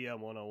playing TM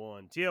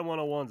 101. TM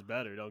 101's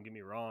better, don't get me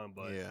wrong,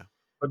 but Yeah.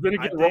 but then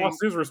I again, think- Ross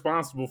is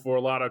responsible for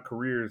a lot of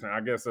careers, and I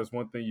guess that's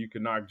one thing you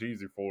can knock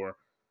Jeezy for.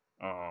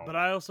 but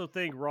I also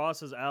think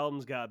Ross's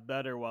albums got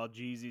better while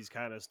Jeezy's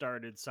kind of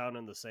started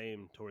sounding the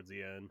same towards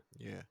the end.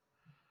 Yeah.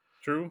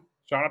 True.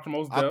 Shout out to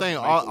Mos I Def. think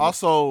Thank you.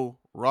 also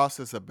Ross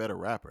is a better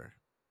rapper.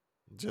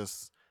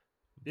 Just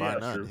by Yeah,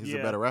 none, true. he's a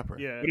better rapper.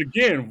 Yeah. But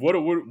again, what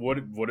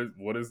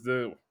is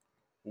the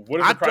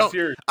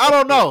criteria? I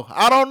don't know.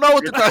 I don't know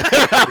what the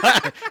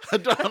criteria. I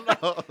don't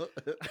know.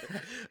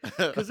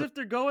 Because if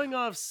they're going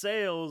off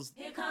sales,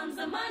 Here comes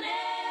the money.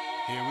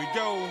 Here we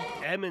go.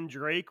 M and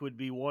Drake would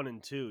be 1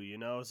 and 2, you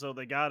know? So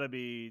they gotta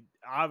be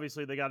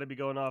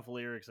going off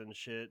lyrics and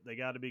shit. They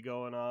gotta be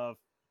going off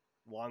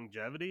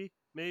longevity,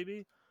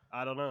 maybe?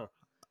 I don't know.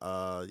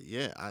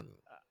 Yeah, I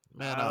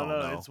I don't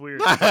know. It's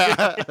weird.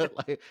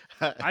 Like,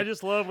 I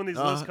just love when these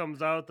lists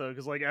comes out though,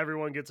 because like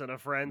everyone gets in a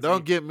frenzy.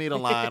 don't get me the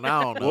line.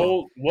 I don't know.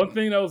 Well, one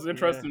thing that was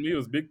interesting to me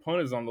was Big Pun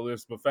is on the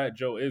list, but Fat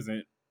Joe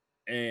isn't.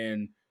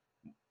 And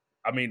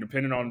I mean,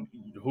 depending on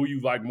who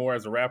you like more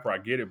as a rapper, I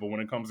get it. But when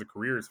it comes to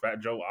careers,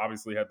 Fat Joe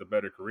obviously had the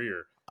better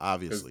career.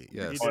 Obviously, Big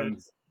yes. He did.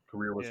 Pun's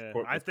career was, Yeah,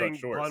 was I cut think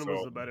short. Pun was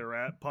so- the better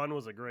rap. Pun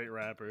was a great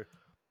rapper.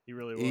 He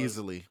really was.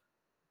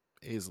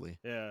 Easily.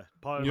 Yeah.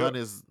 Pun. Pun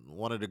is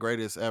one of the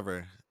greatest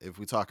ever. If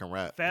we talking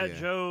rap, Fat yeah.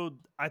 Joe,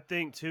 I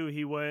think too,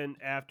 he went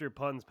after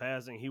Pun's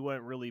passing, he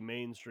went really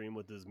mainstream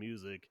with his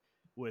music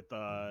with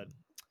what's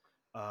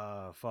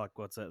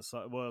that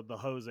song? Well, the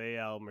Jose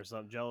album or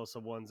something, Jealous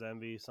of One's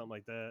Envy, something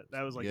like that.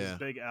 That was like his Yeah.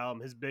 big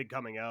album, his big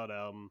coming out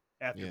album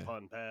after Yeah.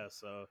 Pun passed.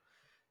 So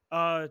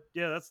yeah,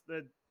 that's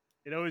that.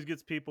 It always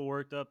gets people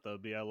worked up though,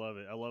 B. I love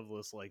it. I love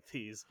lists like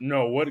these.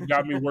 No, what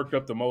got me worked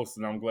up the most,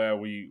 and I'm glad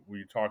we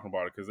talking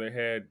about it, because they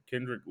had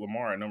Kendrick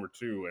Lamar at number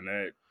 2, and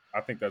that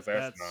I think that's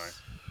asinine.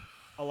 That's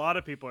a lot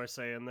of people are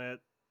saying that.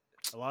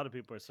 A lot of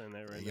people are saying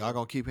that right now. Y'all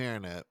gonna keep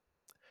hearing that.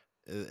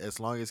 As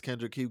long as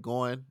Kendrick keep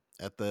going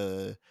at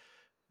the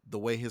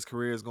way his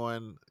career is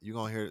going, you're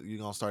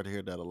gonna start to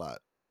hear that a lot.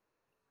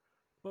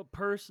 But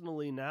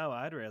personally, now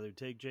I'd rather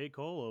take J.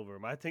 Cole over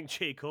him. I think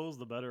J. Cole's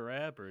the better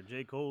rapper.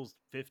 J. Cole's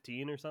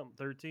 15 or something,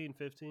 13,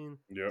 15,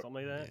 Yep. something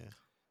like that. Yeah.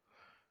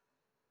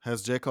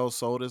 Has J. Cole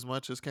sold as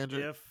much as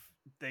Kendrick? If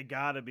they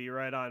got to be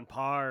right on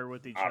par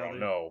with each I other. don't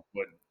know,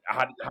 but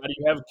how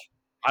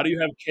do you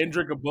have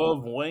Kendrick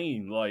above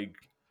Wayne? Like,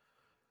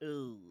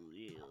 Ooh,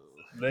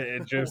 yeah.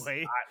 it just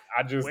Wayne,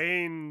 I just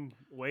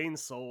Wayne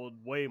sold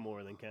way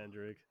more than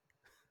Kendrick.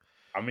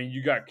 I mean,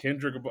 you got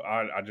Kendrick above.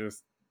 I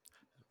just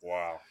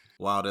wow.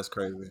 Wow, that's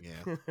crazy.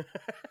 Yeah.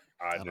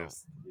 I don't-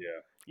 just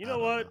yeah. You I know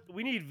don't what?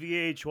 We need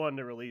VH1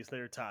 to release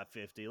their top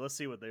 50. Let's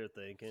see what they're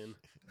thinking.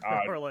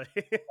 Or like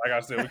Like I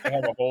said, we can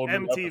have a whole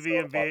new MTV episode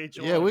and about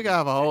VH1. Yeah, we gotta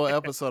have a whole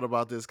episode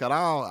about this because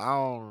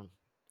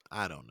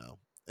I don't know.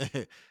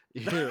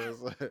 Yeah,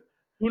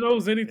 Who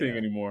knows anything Yeah.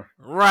 anymore?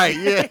 right?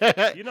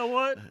 Yeah. You know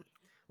what?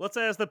 Let's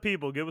ask the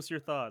people. Give us your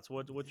thoughts.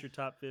 What's your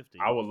top 50?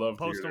 I would love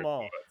to Post hear them their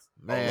all. thoughts.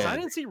 'Cause I Man,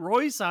 didn't see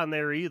Royce on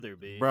there either,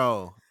 B.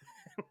 bro,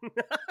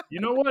 You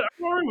know what?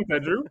 I'm alright with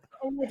that, Drew.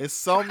 it's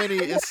so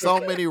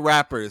many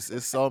rappers.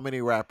 It's so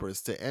many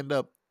rappers to end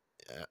up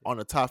on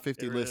the top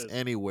 50 There list is.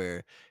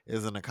 anywhere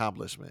is an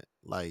accomplishment.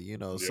 Like,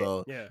 Yeah.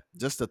 so Yeah.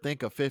 just to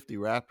think of 50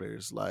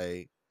 rappers,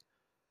 like,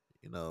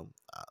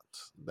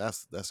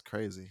 that's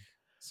crazy.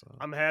 So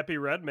I'm happy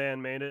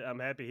Redman made it. I'm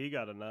happy he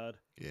got a nod.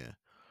 yeah,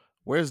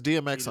 where's He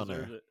DMX on there?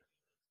 deserves it.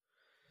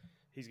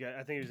 He's got.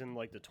 I think he's in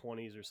like the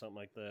 20s or something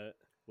like that.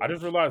 I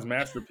just realized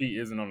Master P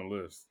isn't on the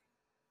list.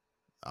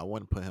 I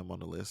wouldn't put him on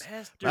the list.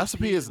 Master, Master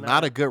P is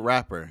not a good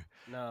rapper.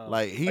 No.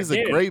 Like, he's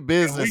Again, a great If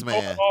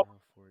businessman.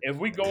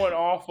 we going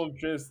off of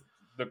just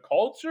the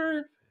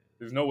culture,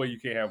 there's no way you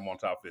can't have him on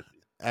top 50.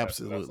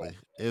 Absolutely.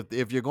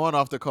 If you're going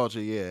off the culture,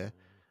 yeah.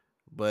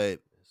 But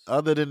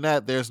other than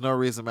that, there's no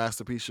reason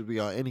Master P should be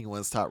on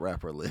anyone's top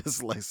rapper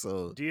list. Like,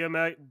 so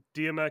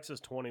DMX is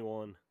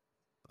 21.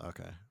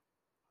 okay.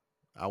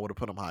 I would have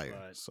put him higher.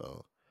 Right.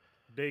 So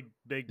Big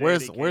Daddy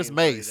where's Kane will tell you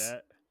Mace?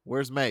 that.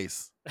 Where's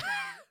Mace?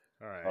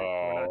 All right.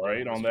 All we're not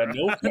right. doing On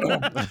this,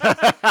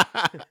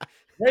 that note,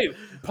 hey,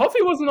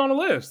 Puffy wasn't on the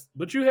list,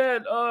 but you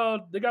had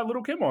they got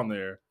Little Kim on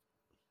there.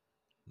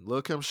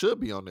 Lil' Kim should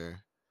be on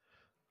there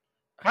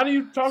How do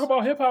you talk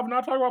about hip hop and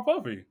not talk about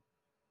Puffy?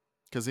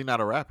 because he's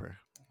not a rapper.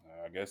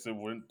 I guess it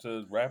went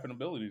to rapping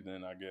ability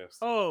then. I guess.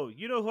 Oh,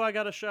 you know who I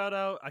got to shout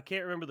out? I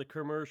can't remember the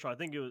commercial. I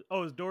think it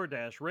was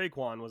DoorDash.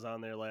 Raekwon was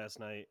on there last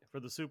night for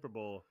the Super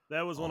Bowl.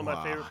 That was one of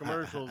my favorite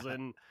commercials,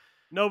 and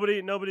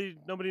nobody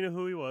knew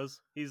who he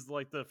was. He's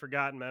like the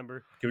forgotten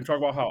member. Can we talk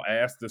about how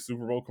ass the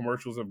Super Bowl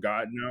commercials have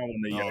gotten now?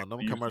 When they No,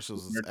 them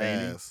commercials is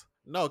entertaining? ass.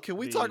 No, can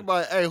we The- talk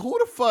about? Hey, who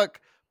the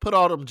fuck put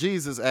all them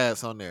Jesus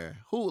ass on there?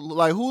 Who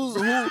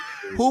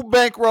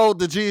bankrolled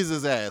the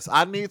Jesus ass?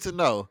 I need to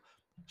know.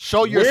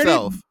 Show Where did-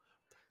 yourself.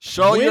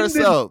 Show when did-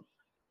 yourself.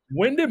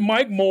 When did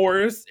Mike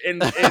Morris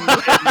and get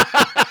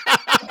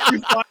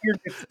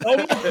so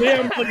much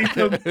damn money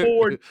to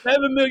afford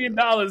 $7 million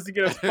to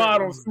get a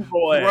spot on Super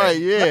Bowl ads? Right,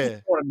 yeah. I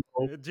just wanna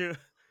know.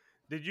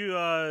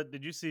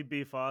 Did you see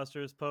B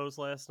Foster's post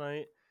last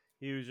night?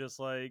 He was just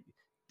like,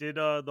 did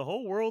the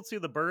whole world see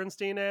the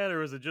Bernstein ad, or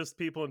was it just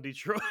people in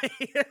Detroit?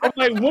 I'm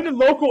like, when did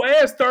local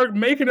ads start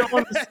making it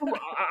on the Super?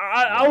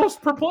 I was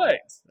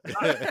perplexed.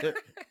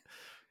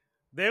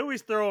 They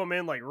always throw them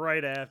in like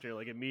right after,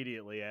 like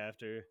immediately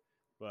after.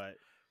 But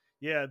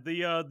yeah,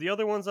 the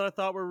other ones that I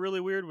thought were really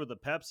weird were the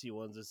Pepsi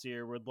ones this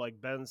year, with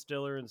like Ben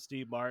Stiller and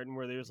Steve Martin,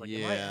 where they was like,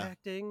 "Am I Yeah.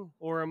 acting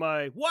or am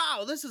I?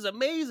 Wow, this is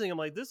amazing!" I'm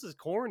like, "This is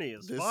corny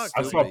as This fuck."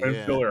 I is saw Like, Ben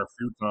yeah. Stiller a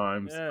few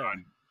times. Yeah.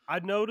 I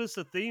noticed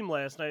a theme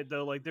last night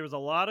though. Like there was a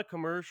lot of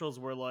commercials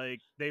where like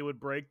they would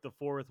break the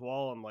fourth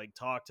wall and like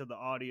talk to the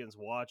audience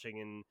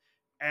watching and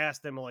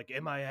ask them like,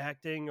 "Am I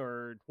acting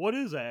or what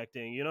is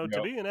acting?" You know, to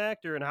Yep. be an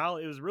actor and how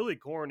it was really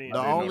corny. The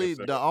didn't only notice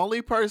that. the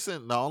only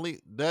person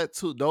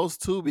those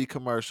Tubi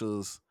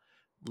commercials.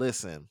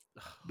 Listen,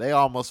 they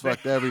almost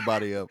fucked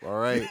everybody up. All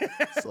right,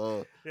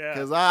 so Yeah.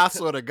 because I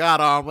swear to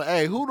God,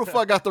 hey, who the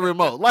fuck got the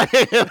remote? like,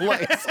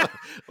 so-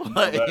 No,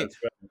 like- that is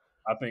fair.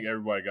 I think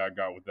everybody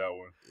got with that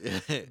one.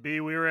 B,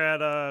 we were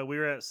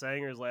at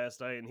Sanger's last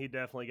night, and he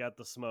definitely got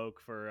the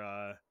smoke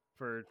for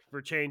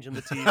changing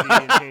the TV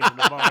and changing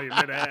the volume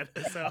in ad.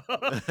 So,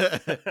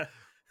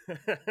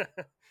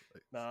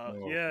 no,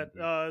 Oh, yeah,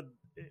 goodness.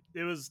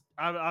 it was.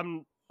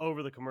 I'm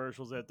over the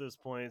commercials at this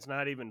point. It's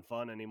not even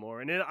fun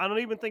anymore, and I don't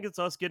even think it's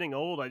us getting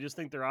old. I just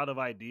think they're out of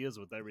ideas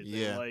with everything.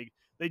 Yeah. Like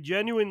they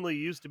genuinely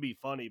used to be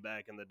funny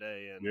back in the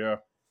day, and Yeah,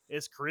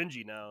 it's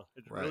cringy now.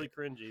 It's really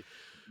cringy.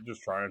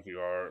 just trying too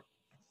hard.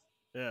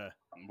 Yeah.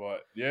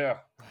 But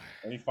yeah,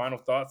 any final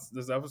thoughts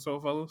this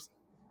episode, fellas?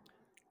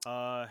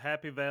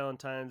 Happy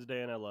Valentine's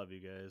Day, and I love you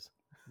guys.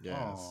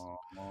 yes,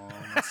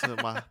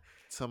 Aw.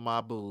 to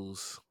my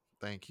booze.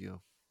 Thank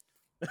you.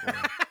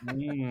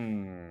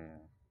 Mm.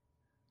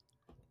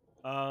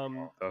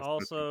 That's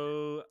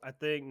Also, I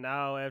think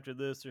now after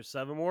this, there's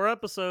 7 more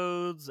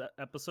episodes.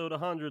 Episode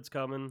 100's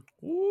coming.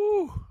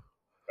 Woo!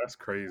 That's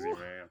crazy,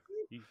 man.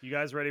 You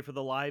guys ready for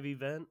the live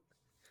event?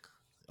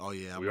 Oh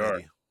yeah, I'm We are.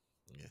 ready.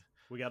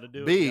 We got to do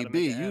it. We B gotta B,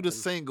 make it you the happen.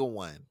 single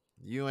one.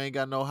 You ain't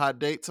got no hot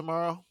date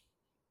tomorrow.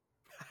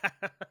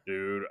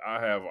 Dude,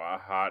 I have a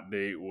hot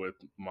date with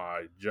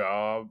my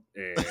job,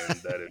 and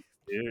that is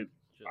it.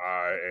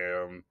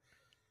 I am.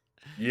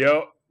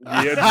 Yep.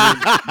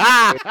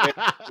 Yeah,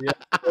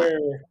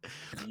 dude.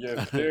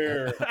 Yes,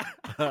 sir.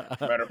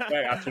 Matter of fact,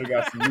 I should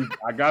got some.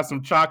 I got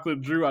some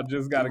chocolate, Drew. I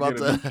just got to About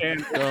get a new to-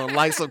 candle.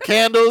 Light some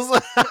candles.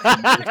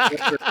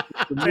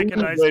 Take a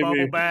nice Baby.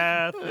 bubble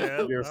bath.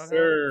 Yeah. Yes, Okay.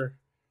 sir.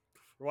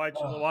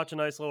 Watch a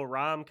nice little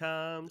rom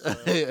com. So.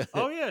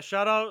 Oh yeah,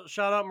 shout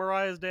out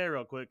Mariah's dad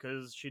real quick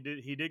because he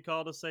did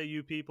call to say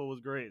 "You People" was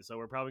great. So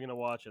we're probably gonna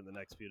watch it in the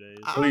next few days.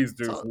 Please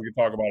do, so we can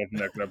talk about it in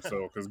the next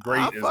episode because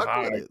great is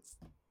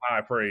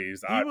high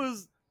praise. He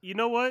was. You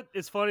know what?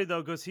 It's funny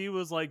though because he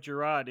was like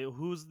Gerard.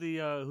 Who's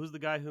the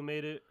guy who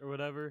made it or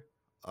whatever?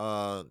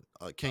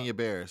 Kenya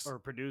Barris or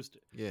produced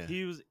it. Yeah,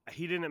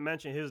 he didn't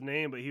mention his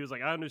name, but he was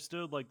like, I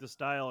understood like the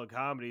style of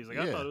comedy. He's like,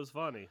 I thought it was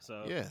funny.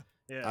 So yeah,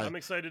 I'm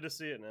excited to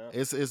see it now.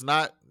 It's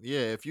not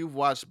if you've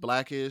watched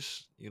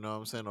Blackish, you know what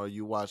I'm saying, or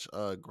you watch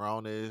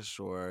Grownish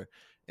or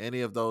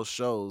any of those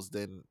shows,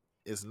 then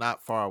it's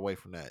not far away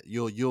from that.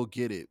 You'll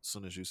get it as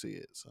soon as you see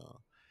it.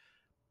 So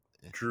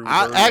Drew,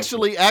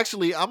 actually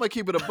I'm gonna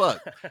keep it a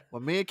buck.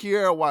 When me and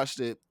Kiera watched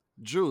it,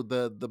 Drew,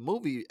 the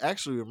movie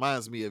actually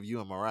reminds me of you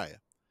and Mariah.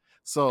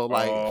 So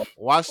like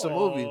watch the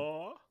movie.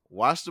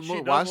 Watch the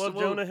movie. Watch the movie.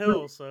 Jonah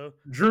Hill, so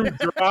Drew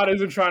Gerard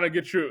isn't trying to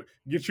get you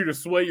to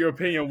sway your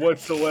opinion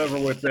whatsoever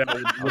with that.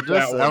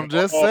 I'm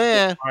just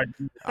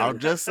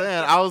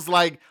saying. I was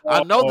like,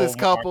 I know this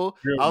couple.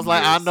 I was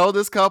like, I know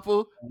this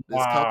couple.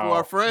 This couple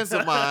are friends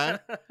of mine.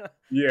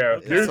 Yeah,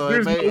 there's no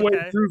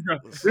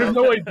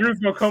way Drew's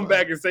gonna come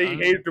back and say he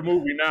hated the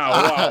movie now.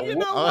 Wow. You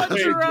know what,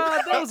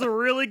 Gerard? That was a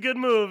really good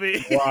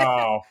movie.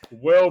 Wow,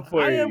 well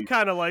played. I am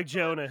kind of like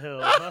Jonah Hill.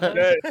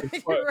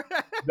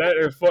 That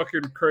is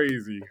fucking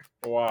crazy.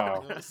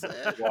 Wow.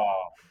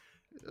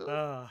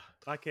 Wow.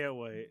 I can't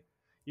wait.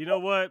 You know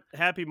what?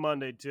 Happy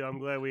Monday too. I'm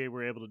glad we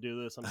were able to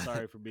do this. I'm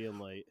sorry for being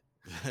late.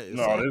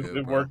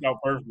 It worked out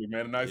perfectly,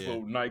 man. A nice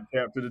little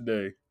nightcap to the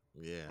day.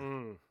 Yeah.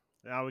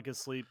 Now we can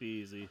sleep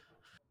easy.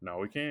 Now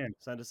we can.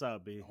 Send us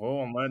out, B. Well,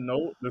 on that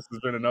note, this has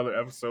been another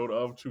episode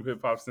of Two Hip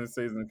Hop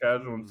Senseis and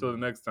Casual. Until the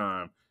next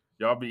time,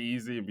 y'all be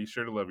easy and be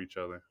sure to love each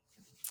other.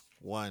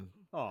 One.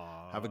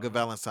 Aww. Have a good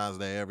Valentine's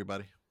Day,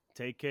 everybody.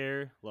 Take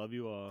care. Love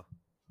you all.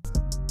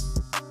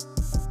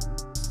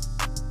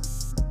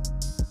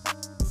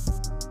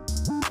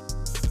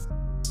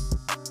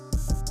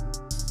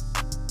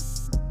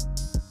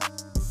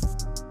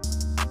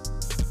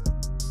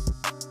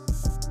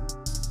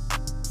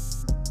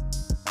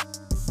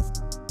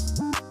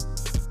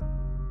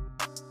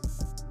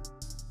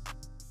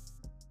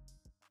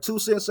 Two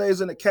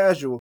senseis and a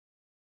casual.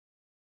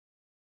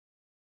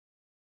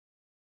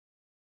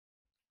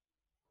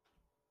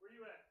 Where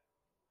you at?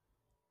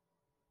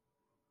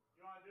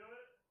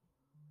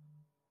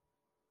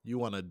 You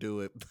want to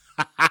do it?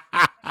 Play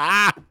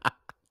that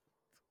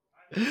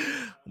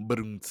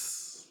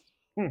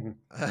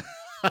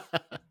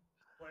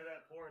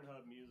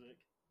Pornhub music.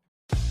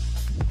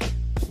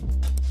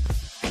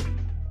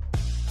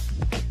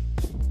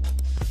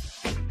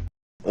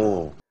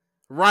 Oh.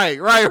 Right.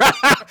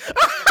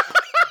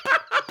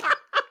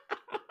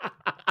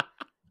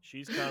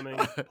 She's coming.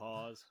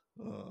 Pause.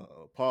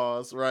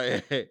 Pause.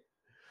 Right.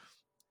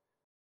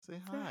 Say Say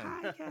hi.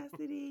 hi,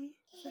 Cassidy.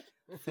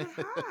 Say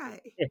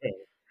hi.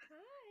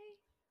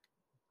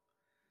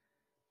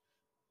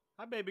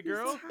 Hi, baby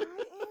girl.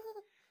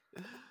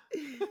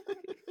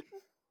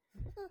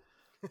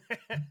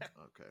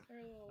 Okay.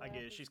 I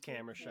get it. She's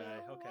camera shy.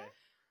 Okay.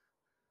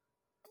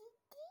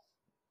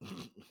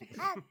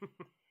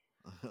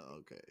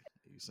 Okay.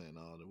 You saying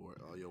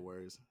all your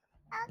words?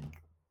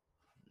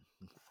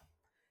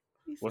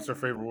 What's her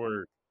favorite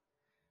word?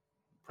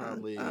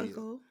 Probably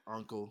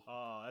uncle.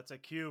 Oh, that's a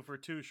cue for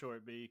Too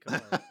Short, B.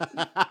 Come on.